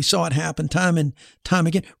damage. We saw it happen time and time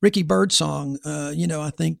again. Ricky Birdsong,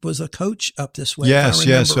 I think was a coach up this way.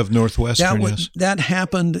 Yes, of Northwestern. That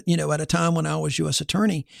happened, at a time when I was U.S.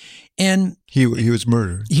 attorney, and he was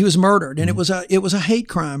murdered. He was murdered, and mm-hmm. it was a hate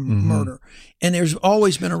crime murder. And there's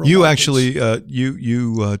always been a reluctance. You actually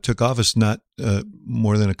you took office not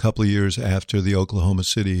more than a couple of years after the Oklahoma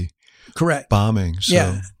City bombing.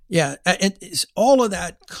 So. Yeah, it's all of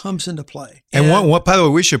that comes into play. And what, by the way,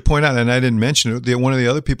 we should point out, and I didn't mention it, one of the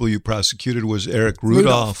other people you prosecuted was Eric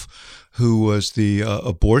Rudolph, who was the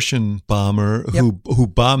abortion bomber who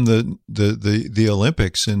bombed the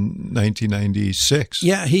Olympics in 1996.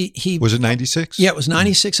 Yeah, he was it 96? Yeah, it was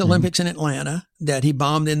 96 Olympics in Atlanta that he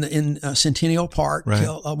bombed in Centennial Park. Right.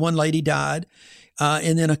 One lady died.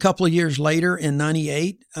 And then a couple of years later, in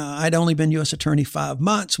 98, I'd only been U.S. attorney 5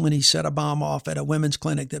 months when he set a bomb off at a women's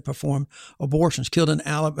clinic that performed abortions, killed an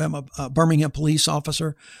Alabama Birmingham police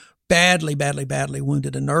officer, badly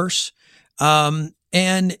wounded a nurse.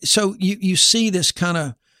 And so you see this kind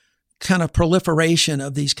of proliferation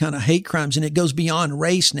of these kind of hate crimes, and it goes beyond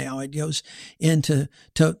race now. It goes into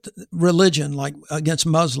religion, like against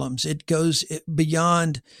Muslims. It goes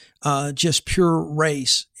beyond just pure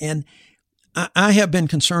race. And I have been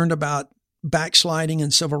concerned about backsliding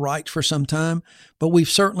in civil rights for some time, but we've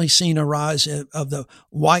certainly seen a rise of the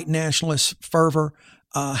white nationalist fervor,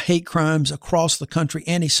 hate crimes across the country,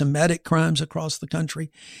 anti-Semitic crimes across the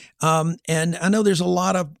country. And I know there's a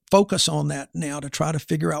lot of focus on that now to try to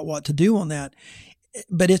figure out what to do on that.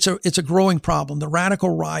 But it's a growing problem. The radical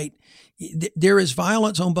right, there is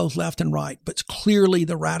violence on both left and right, but clearly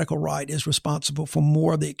the radical right is responsible for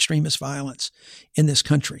more of the extremist violence in this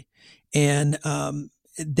country. And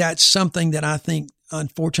that's something that I think,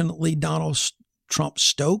 unfortunately, Donald Trump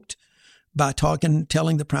stoked by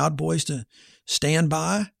telling the Proud Boys to stand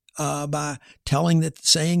by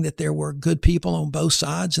saying that there were good people on both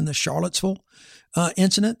sides in the Charlottesville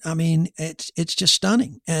incident. I mean, it's just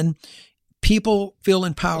stunning, and people feel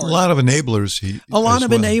empowered. A lot of enablers.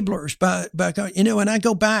 Enablers, but and I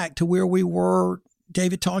go back to where we were,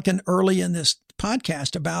 David, talking early in this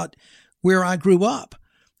podcast about where I grew up.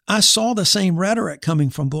 I saw the same rhetoric coming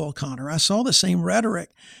from Bull Connor. I saw the same rhetoric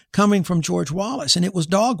coming from George Wallace, and it was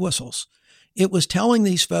dog whistles. It was telling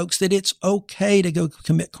these folks that it's okay to go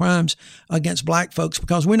commit crimes against black folks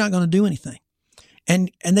because we're not going to do anything.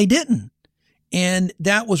 And they didn't. And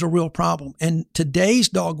that was a real problem. And today's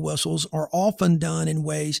dog whistles are often done in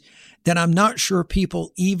ways that I'm not sure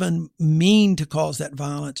people even mean to cause that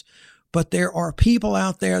violence. But there are people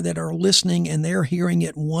out there that are listening and they're hearing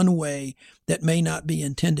it one way that may not be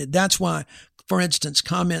intended. That's why, for instance,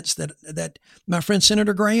 comments that my friend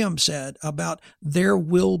Senator Graham said about there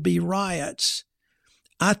will be riots,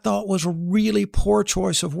 I thought was a really poor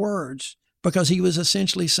choice of words, because he was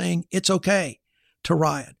essentially saying it's okay to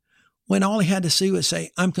riot, when all he had to say was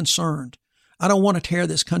say, I'm concerned. I don't want to tear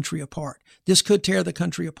this country apart. This could tear the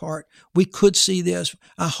country apart. We could see this.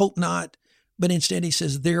 I hope not. But instead he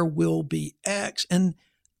says there will be X. And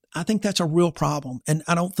I think that's a real problem. And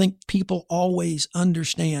I don't think people always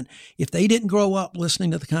understand. If they didn't grow up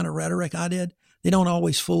listening to the kind of rhetoric I did, they don't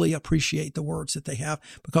always fully appreciate the words that they have,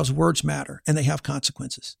 because words matter and they have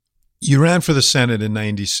consequences. You ran for the Senate in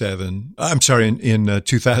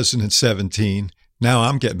 2017. Now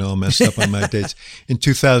I'm getting all messed up on my dates. In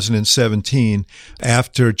 2017,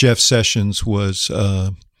 after Jeff Sessions was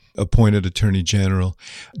appointed Attorney General,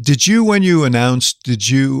 when you announced, did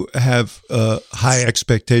you have high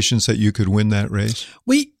expectations that you could win that race?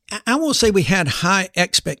 I won't say we had high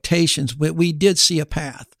expectations, but we did see a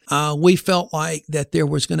path. We felt like that there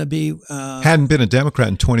was going to be... hadn't been a Democrat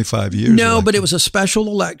in 25 years. No, but it was a special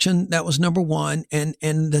election. That was number one. And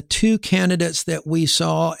the two candidates that we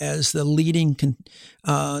saw as the leading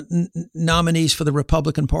nominees for the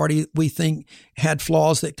Republican Party, we think had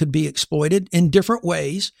flaws that could be exploited in different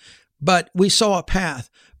ways. But we saw a path.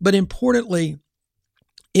 But importantly,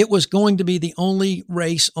 it was going to be the only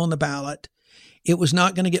race on the ballot. It was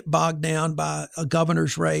not going to get bogged down by a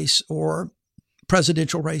governor's race or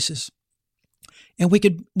presidential races. And we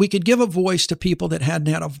could give a voice to people that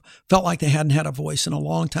felt like they hadn't had a voice in a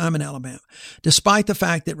long time in Alabama, despite the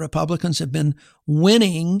fact that Republicans have been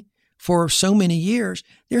winning for so many years.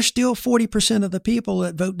 There's still 40% of the people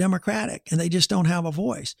that vote Democratic, and they just don't have a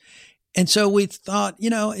voice. And so we thought,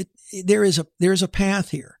 there is a path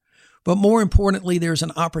here, but more importantly, there's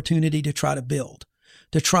an opportunity to try to build,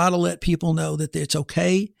 to try to let people know that it's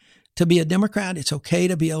okay to be a Democrat. It's okay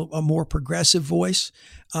to be a more progressive voice,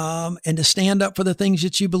 and to stand up for the things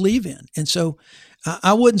that you believe in. And so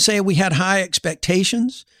I wouldn't say we had high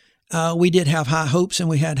expectations. We did have high hopes and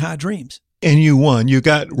we had high dreams. And you won. You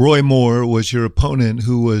got Roy Moore was your opponent,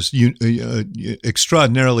 who was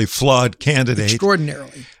extraordinarily flawed candidate.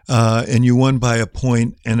 Extraordinarily. And you won by 1.5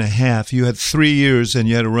 points. You had 3 years, and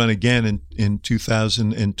you had to run again in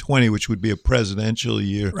 2020, which would be a presidential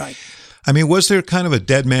year. Right. I mean, was there kind of a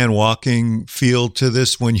dead man walking feel to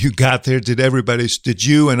this when you got there? Did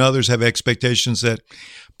you and others have expectations that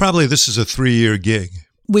probably this is a 3-year gig?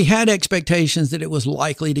 We had expectations that it was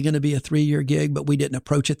likely going to be a 3-year gig, but we didn't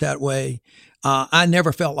approach it that way. I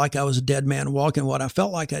never felt like I was a dead man walking. What I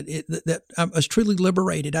felt like that I was truly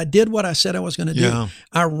liberated. I did what I said I was going to do. Yeah.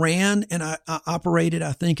 I ran and I operated,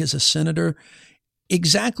 I think, as a senator,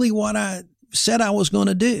 exactly what I said I was going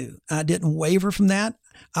to do. I didn't waver from that.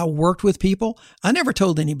 I worked with people. I never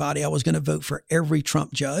told anybody I was going to vote for every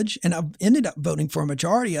Trump judge, and I ended up voting for a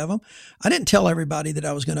majority of them. I didn't tell everybody that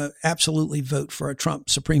I was going to absolutely vote for a Trump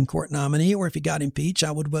Supreme Court nominee, or if he got impeached,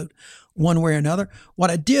 I would vote one way or another.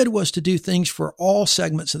 What I did was to do things for all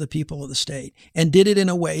segments of the people of the state, and did it in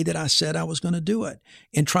a way that I said I was going to do it,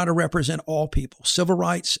 and try to represent all people, civil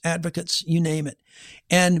rights advocates, you name it.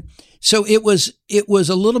 And so it was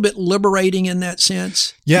a little bit liberating in that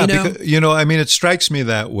sense. Yeah, because, it strikes me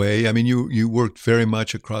that way. I mean, you worked very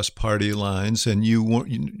much across party lines, and you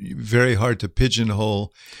weren't very hard to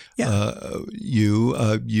pigeonhole. Yeah. You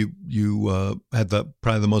had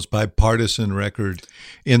probably the most bipartisan record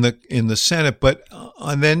in the Senate, but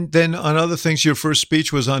then on other things, your first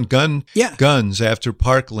speech was on guns after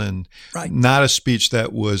Parkland. Right. Not a speech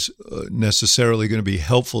that was necessarily going to be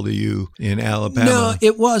helpful to you in Alabama. No,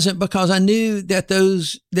 it wasn't, because I knew that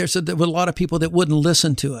there were a lot of people that wouldn't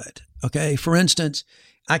listen to it. Okay. For instance,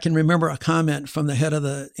 I can remember a comment from the head of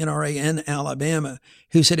the NRA in Alabama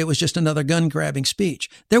who said it was just another gun grabbing speech.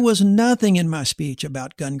 There was nothing in my speech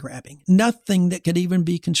about gun grabbing, nothing that could even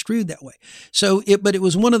be construed that way. But it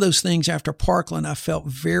was one of those things after Parkland I felt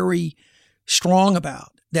very strong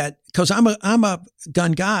about that, because I'm a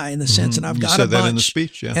gun guy in the sense, and I've got a bunch. You said that in the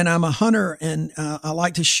speech, yeah. And I'm a hunter, and I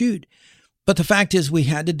like to shoot. But the fact is, we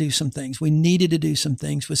had to do some things. We needed to do some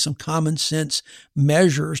things with some common sense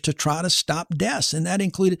measures to try to stop deaths. And that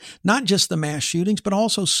included not just the mass shootings, but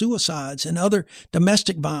also suicides and other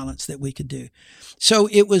domestic violence that we could do. So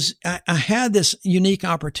I had this unique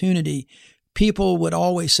opportunity. People would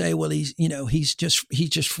always say, well, he's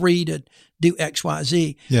just free to do X, Y,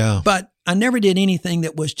 Z. Yeah. But I never did anything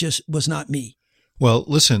that was not me. Well,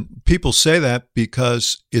 listen, people say that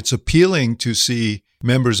because it's appealing to see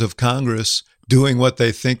members of Congress doing what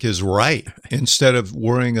they think is right instead of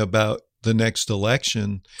worrying about the next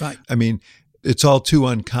election. Right. I mean, it's all too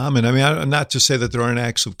uncommon. I mean, not to say that there aren't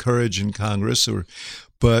acts of courage in Congress,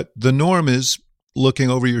 but the norm is looking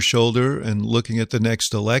over your shoulder and looking at the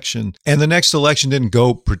next election. And the next election didn't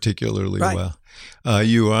go particularly well.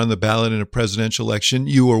 You were on the ballot in a presidential election.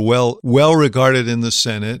 You were well regarded in the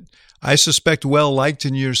Senate. I suspect well liked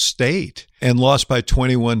in your state, and lost by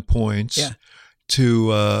 21 points. Yeah.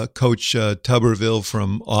 To Coach Tuberville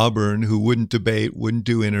from Auburn, who wouldn't debate, wouldn't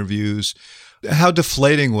do interviews, How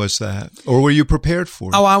deflating was that? Or were you prepared for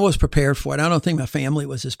it? Oh, I was prepared for it. I don't think my family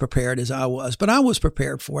was as prepared as I was, but I was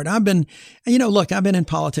prepared for it. I've been in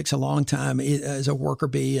politics a long time as a worker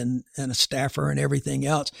bee and a staffer and everything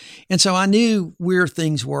else. And so I knew where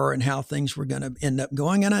things were and how things were going to end up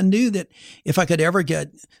going. And I knew that if I could ever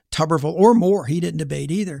get Tuberville or Moore, he didn't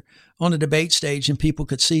debate either, on a debate stage and people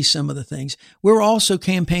could see some of the things. We were also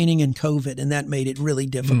campaigning in COVID, and that made it really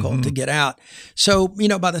difficult to get out. So,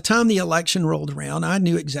 by the time the election rolled around, I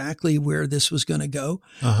knew exactly where this was going to go.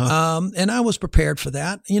 And I was prepared for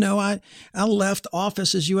that. I left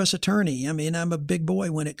office as U.S. attorney. I mean, I'm a big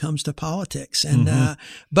boy when it comes to politics. And,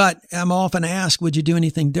 but I'm often asked, would you do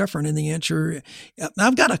anything different? And the answer,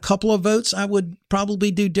 I've got a couple of votes I would probably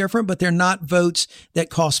do different, but they're not votes that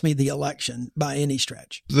cost me the election by any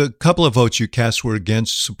stretch. The couple of votes you cast were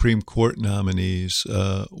against Supreme Court nominees.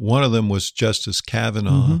 One of them was Justice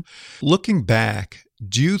Kavanaugh. Looking back,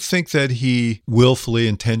 do you think that he willfully,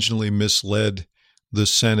 intentionally misled the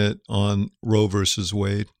Senate on Roe versus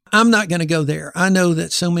Wade? I'm not going to go there. I know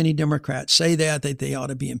that so many Democrats say that they ought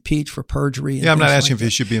to be impeached for perjury. Yeah, I'm not asking if he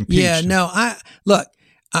should be impeached. Yeah, no.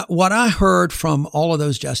 What I heard from all of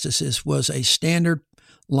those justices was a standard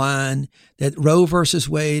line that Roe versus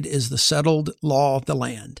Wade is the settled law of the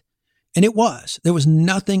land. And it was. There was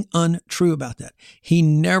nothing untrue about that. He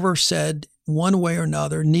never said one way or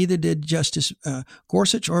another, neither did Justice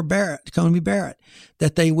Gorsuch or Coney Barrett,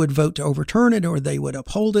 that they would vote to overturn it or they would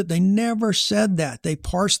uphold it. They never said that. They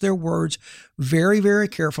parsed their words very, very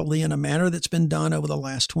carefully in a manner that's been done over the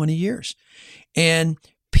last 20 years. And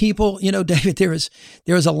people, David, there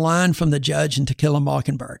is a line from the judge in To Kill a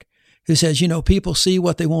Mockingbird who says, people see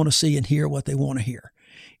what they want to see and hear what they want to hear.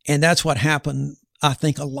 And that's what happened, I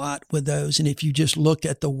think, a lot with those. And if you just look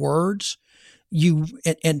at the words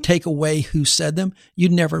and take away who said them,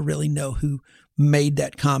 you'd never really know who made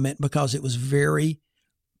that comment because it was very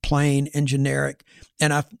plain and generic.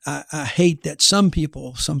 And I hate that some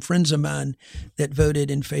friends of mine that voted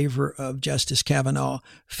in favor of Justice Kavanaugh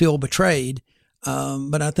feel betrayed.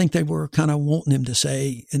 But I think they were kind of wanting him to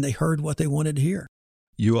say, and they heard what they wanted to hear.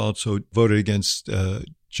 You also voted against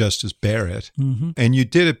Justice Barrett, and you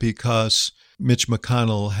did it because Mitch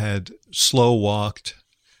McConnell had slow-walked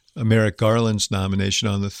Merrick Garland's nomination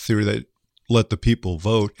on the theory that let the people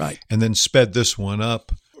vote, right, and then sped this one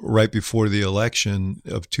up right before the election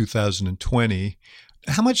of 2020.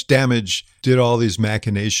 How much damage did all these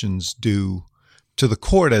machinations do to the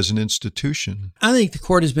court as an institution? I think the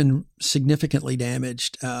court has been significantly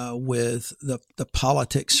damaged with the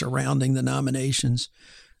politics surrounding the nominations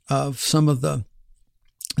of some of the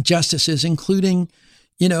justices, including,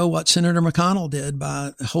 what Senator McConnell did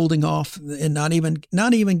by holding off and not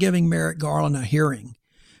even giving Merrick Garland a hearing,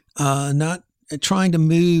 not trying to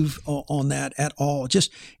move on that at all,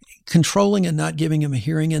 just controlling and not giving him a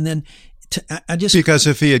hearing. And then because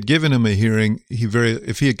if he had given him a hearing,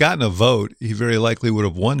 if he had gotten a vote, he very likely would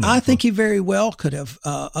have won that I think vote. he very well could have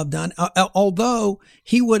done, although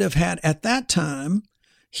he would have had, at that time,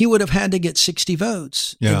 he would have had to get 60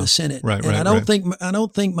 votes in the Senate. Right, and I don't think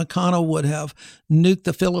McConnell would have nuked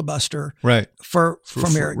the filibuster for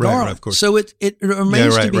Merrick Garland. Right, of course. So it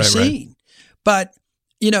remains to be seen. But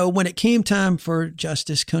when it came time for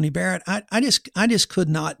Justice Coney Barrett, I just could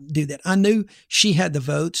not do that. I knew she had the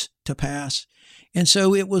votes to pass. And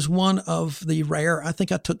so it was one of the rare, I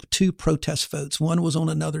think I took 2 protest votes. One was on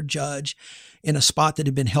another judge in a spot that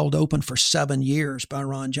had been held open for 7 years by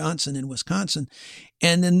Ron Johnson in Wisconsin.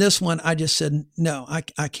 And then this one, I just said, no,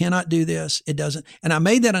 I cannot do this. It doesn't. And I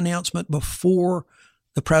made that announcement before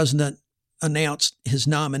the president announced his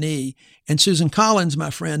nominee. And Susan Collins,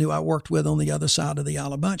 my friend, who I worked with on the other side of the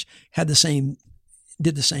aisle a bunch, did the same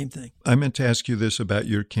thing. I meant to ask you this about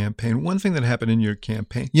your campaign. One thing that happened in your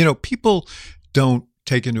campaign, people don't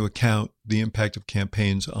take into account the impact of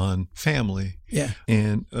campaigns on family. Yeah.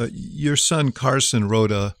 And your son Carson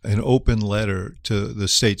wrote an open letter to the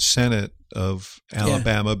state Senate of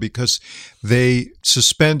Alabama because they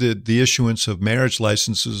suspended the issuance of marriage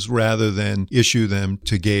licenses rather than issue them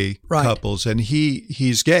to gay couples. And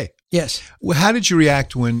he's gay. Yes. How did you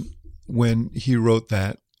react when he wrote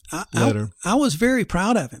that letter? I was very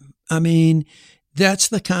proud of him. I mean, that's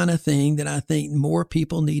the kind of thing that I think more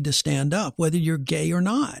people need to stand up, whether you're gay or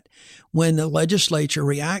not. When the legislature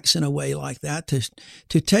reacts in a way like that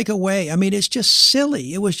to take away, I mean, it's just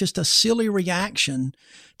silly. It was just a silly reaction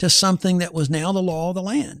to something that was now the law of the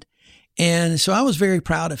land. And so I was very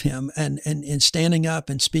proud of him and standing up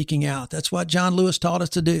and speaking out. That's what John Lewis taught us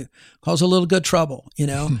to do, cause a little good trouble,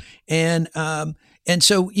 and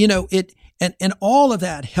so, And all of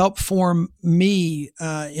that helped form me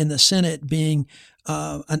in the Senate, being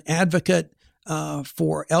an advocate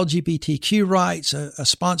for LGBTQ rights, a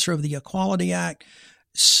sponsor of the Equality Act,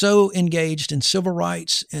 so engaged in civil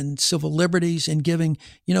rights and civil liberties and giving.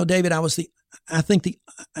 David, I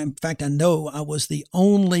know I was the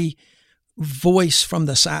only voice from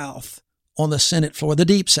the South on the Senate floor, the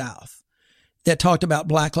Deep South, that talked about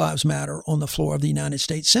Black Lives Matter on the floor of the United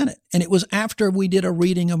States Senate. And it was after we did a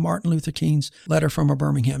reading of Martin Luther King's letter from a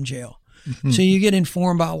Birmingham jail. Mm-hmm. So you get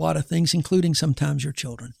informed by a lot of things, including sometimes your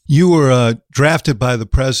children. You were drafted by the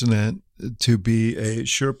president to be a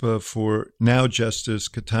Sherpa for now Justice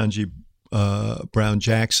Ketanji Brown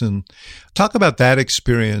Jackson. Talk about that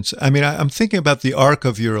experience. I mean, I'm thinking about the arc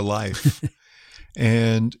of your life.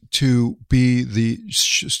 And to be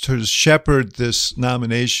to shepherd this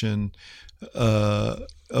nomination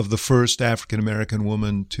of the first African-American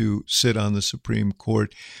woman to sit on the Supreme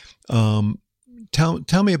Court.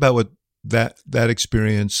 Tell me about what that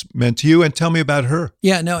experience meant to you, and tell me about her.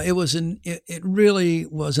 Yeah, no, it really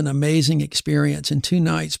was an amazing experience. And 2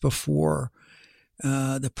 nights before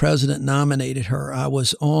the president nominated her, I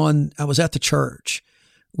was at the church.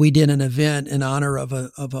 We did an event in honor of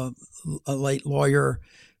a late lawyer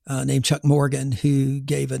named Chuck Morgan, who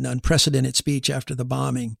gave an unprecedented speech after the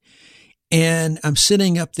bombing. And I'm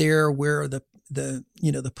sitting up there where the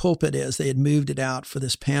pulpit is. They had moved it out for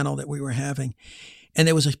this panel that we were having, and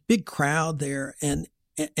there was a big crowd there, and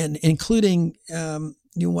including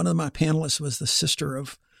one of my panelists was the sister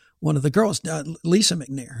of one of the girls, Lisa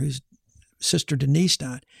McNair, whose sister Denise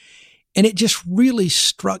died, and it just really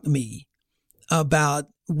struck me about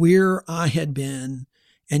where I had been.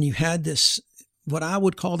 And you had this, what I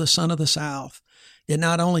would call the son of the South, that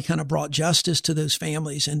not only kind of brought justice to those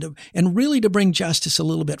families and really to bring justice a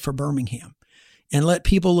little bit for Birmingham and let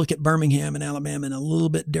people look at Birmingham and Alabama in a little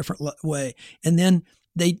bit different way. And then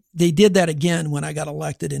they did that again when I got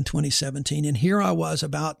elected in 2017. And here I was,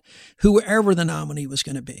 about whoever the nominee was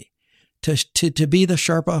going to be. To be the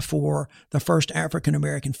Sherpa for the first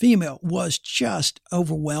African-American female was just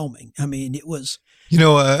overwhelming. I mean, it was...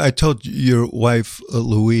 I told your wife,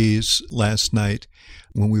 Louise, last night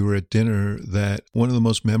when we were at dinner that one of the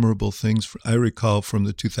most memorable things I recall from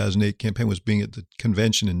the 2008 campaign was being at the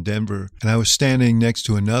convention in Denver. And I was standing next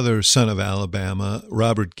to another son of Alabama,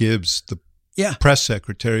 Robert Gibbs, the press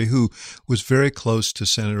secretary, who was very close to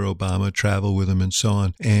Senator Obama, traveled with him and so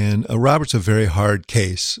on. And Robert's a very hard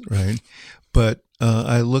case, right? But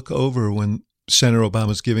I look over when Senator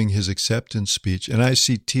Obama's giving his acceptance speech, and I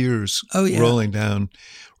see tears rolling down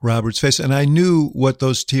Robert's face. And I knew what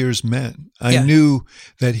those tears meant. I knew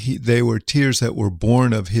that they were tears that were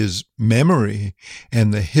born of his memory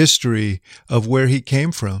and the history of where he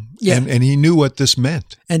came from. Yeah. And he knew what this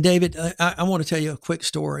meant. And David, I want to tell you a quick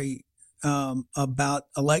story about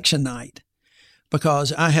election night,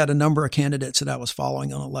 because I had a number of candidates that I was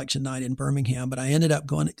following on election night in Birmingham, but I ended up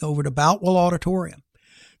going over to Boutwell Auditorium.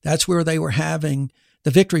 That's where they were having the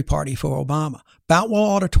victory party for Obama. Boutwell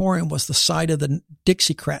Auditorium was the site of the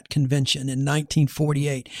Dixiecrat Convention in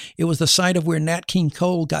 1948. It was the site of where Nat King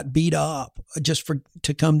Cole got beat up just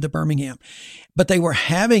to come to Birmingham. But they were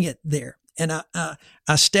having it there. And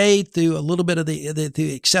I stayed through a little bit of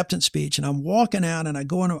the acceptance speech, and I'm walking out and I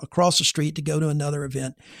go across the street to go to another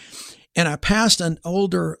event. And I passed an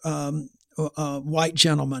older white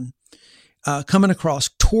gentleman coming across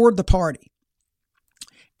toward the party.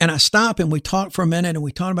 And I stop and we talk for a minute, and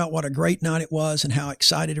we talk about what a great night it was and how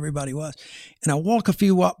excited everybody was. And I walk a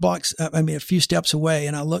few steps away,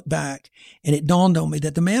 and I look back, and it dawned on me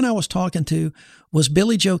that the man I was talking to was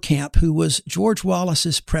Billy Joe Camp, who was George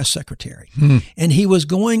Wallace's press secretary. And he was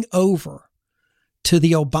going over to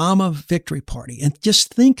the Obama victory party. And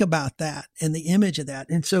just think about that and the image of that.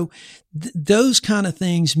 And so those kind of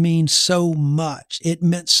things mean so much. It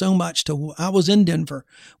meant so much I was in Denver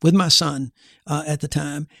with my son at the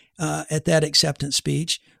time at that acceptance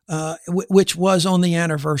speech, which was on the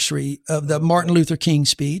anniversary of the Martin Luther King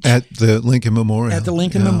speech. At the Lincoln Memorial. At the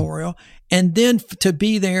Lincoln Memorial. And then to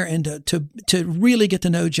be there and to really get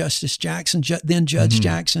to know Justice Jackson, then Judge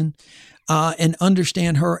Jackson, and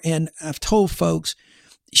understand her. And I've told folks,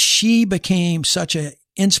 she became such an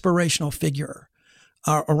inspirational figure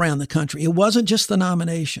around the country. It wasn't just the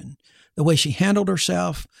nomination, the way she handled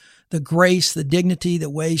herself, the grace, the dignity, the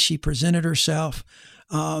way she presented herself,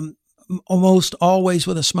 almost always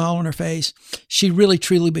with a smile on her face. She really,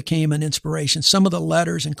 truly became an inspiration. Some of the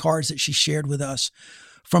letters and cards that she shared with us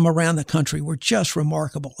from around the country were just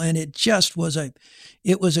remarkable. And it just was a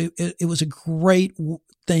great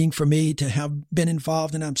thing for me to have been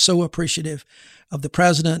involved. And I'm so appreciative of the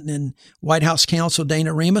president and White House counsel,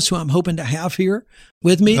 Dana Remus, who I'm hoping to have here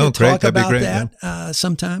with me to talk about that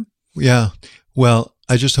sometime. Yeah. Well,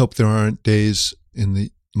 I just hope there aren't days in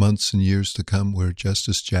the months and years to come where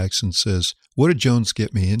Justice Jackson says, what did Jones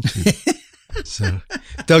get me into? So,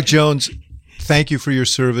 Doug Jones, thank you for your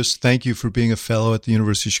service. Thank you for being a fellow at the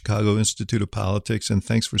University of Chicago Institute of Politics, and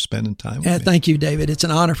thanks for spending time with me. Thank you, David. It's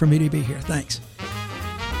an honor for me to be here. Thanks.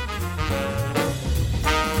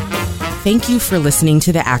 Thank you for listening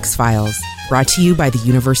to The Axe Files, brought to you by the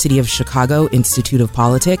University of Chicago Institute of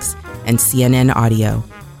Politics and CNN Audio.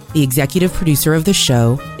 The executive producer of the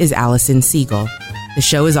show is Allison Siegel. The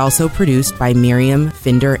show is also produced by Miriam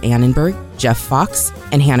Finder-Annenberg, Jeff Fox,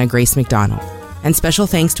 and Hannah Grace McDonald. And special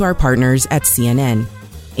thanks to our partners at CNN,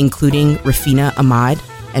 including Rafina Ahmad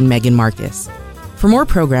and Megan Marcus. For more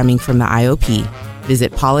programming from the IOP,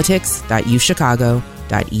 visit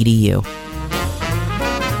politics.uchicago.edu.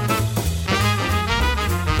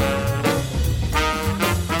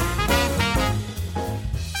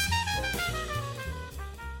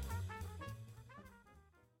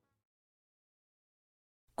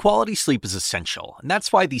 Quality sleep is essential, and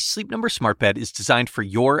that's why the Sleep Number Smart Bed is designed for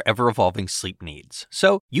your ever-evolving sleep needs.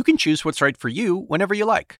 So you can choose what's right for you whenever you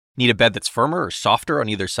like. Need a bed that's firmer or softer on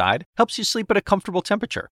either side? Helps you sleep at a comfortable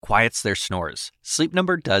temperature. Quiets their snores. Sleep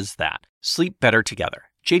Number does that. Sleep better together.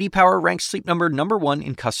 J.D. Power ranks Sleep Number #1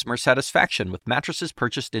 in customer satisfaction with mattresses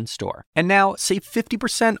purchased in-store. And now, save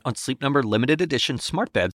 50% on Sleep Number limited edition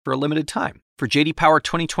smart beds for a limited time. For J.D. Power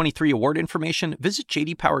 2023 award information, visit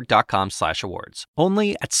jdpower.com/awards.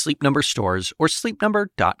 Only at Sleep Number stores or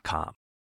sleepnumber.com.